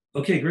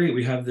 okay, great,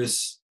 we have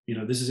this,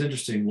 this is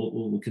interesting.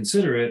 We'll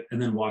consider it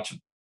and then watch them,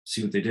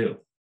 see what they do,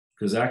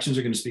 because actions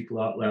are going to speak a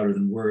lot louder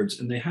than words,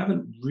 and they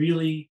haven't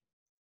really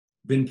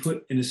been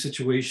put in a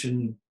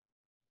situation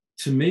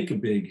to make the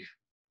big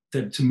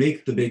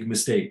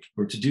mistake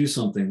or to do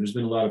something. There's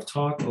been a lot of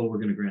talk. Oh, we're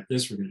going to grant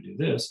this. We're going to do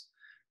this,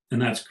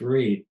 and that's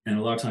great. And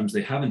a lot of times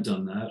they haven't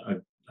done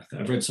that.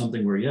 I've read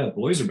something where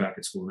boys are back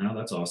at school now.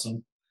 That's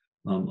awesome.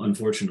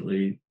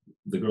 Unfortunately,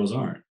 the girls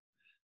aren't.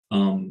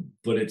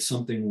 But it's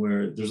something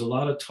where there's a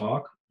lot of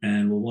talk,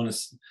 and we'll want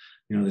to.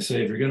 They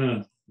say if you're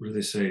gonna, what do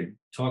they say?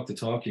 talk the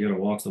talk, you got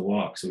to walk the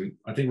walk. So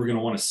I think we're going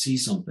to want to see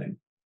something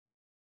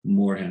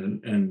more.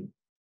 And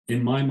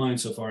in my mind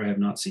so far, I have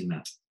not seen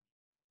that.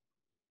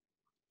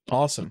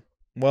 Awesome.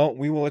 Well,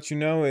 we will let you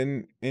know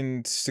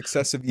in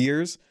successive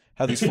years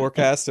how these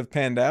forecasts have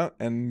panned out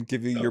and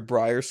give you your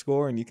Briar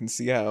score, and you can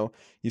see how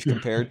you've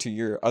compared to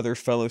your other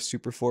fellow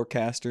super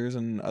forecasters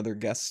and other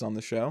guests on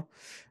the show.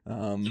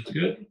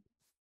 Good.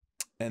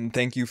 And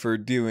thank you for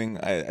doing,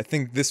 I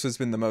think this has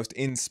been the most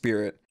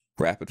in-spirit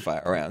rapid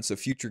fire round. So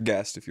future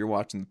guest, if you're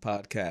watching the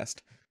podcast,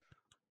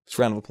 just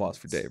round of applause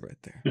for Dave right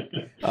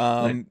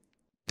there.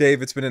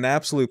 Dave, it's been an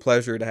absolute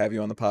pleasure to have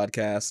you on the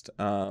podcast.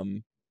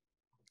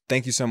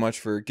 Thank you so much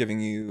for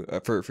giving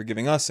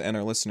giving us and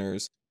our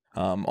listeners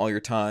all your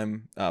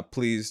time.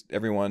 Please,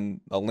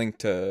 everyone, a link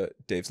to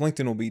Dave's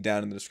LinkedIn will be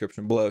down in the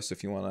description below. So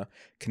if you want to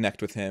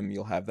connect with him,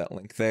 you'll have that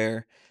link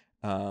there.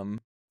 And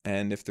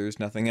if there's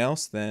nothing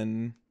else,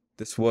 then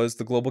this was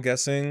the Global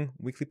Guessing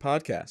Weekly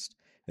Podcast.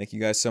 Thank you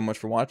guys so much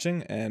for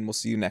watching, and we'll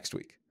see you next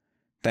week.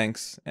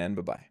 Thanks, and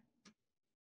bye-bye.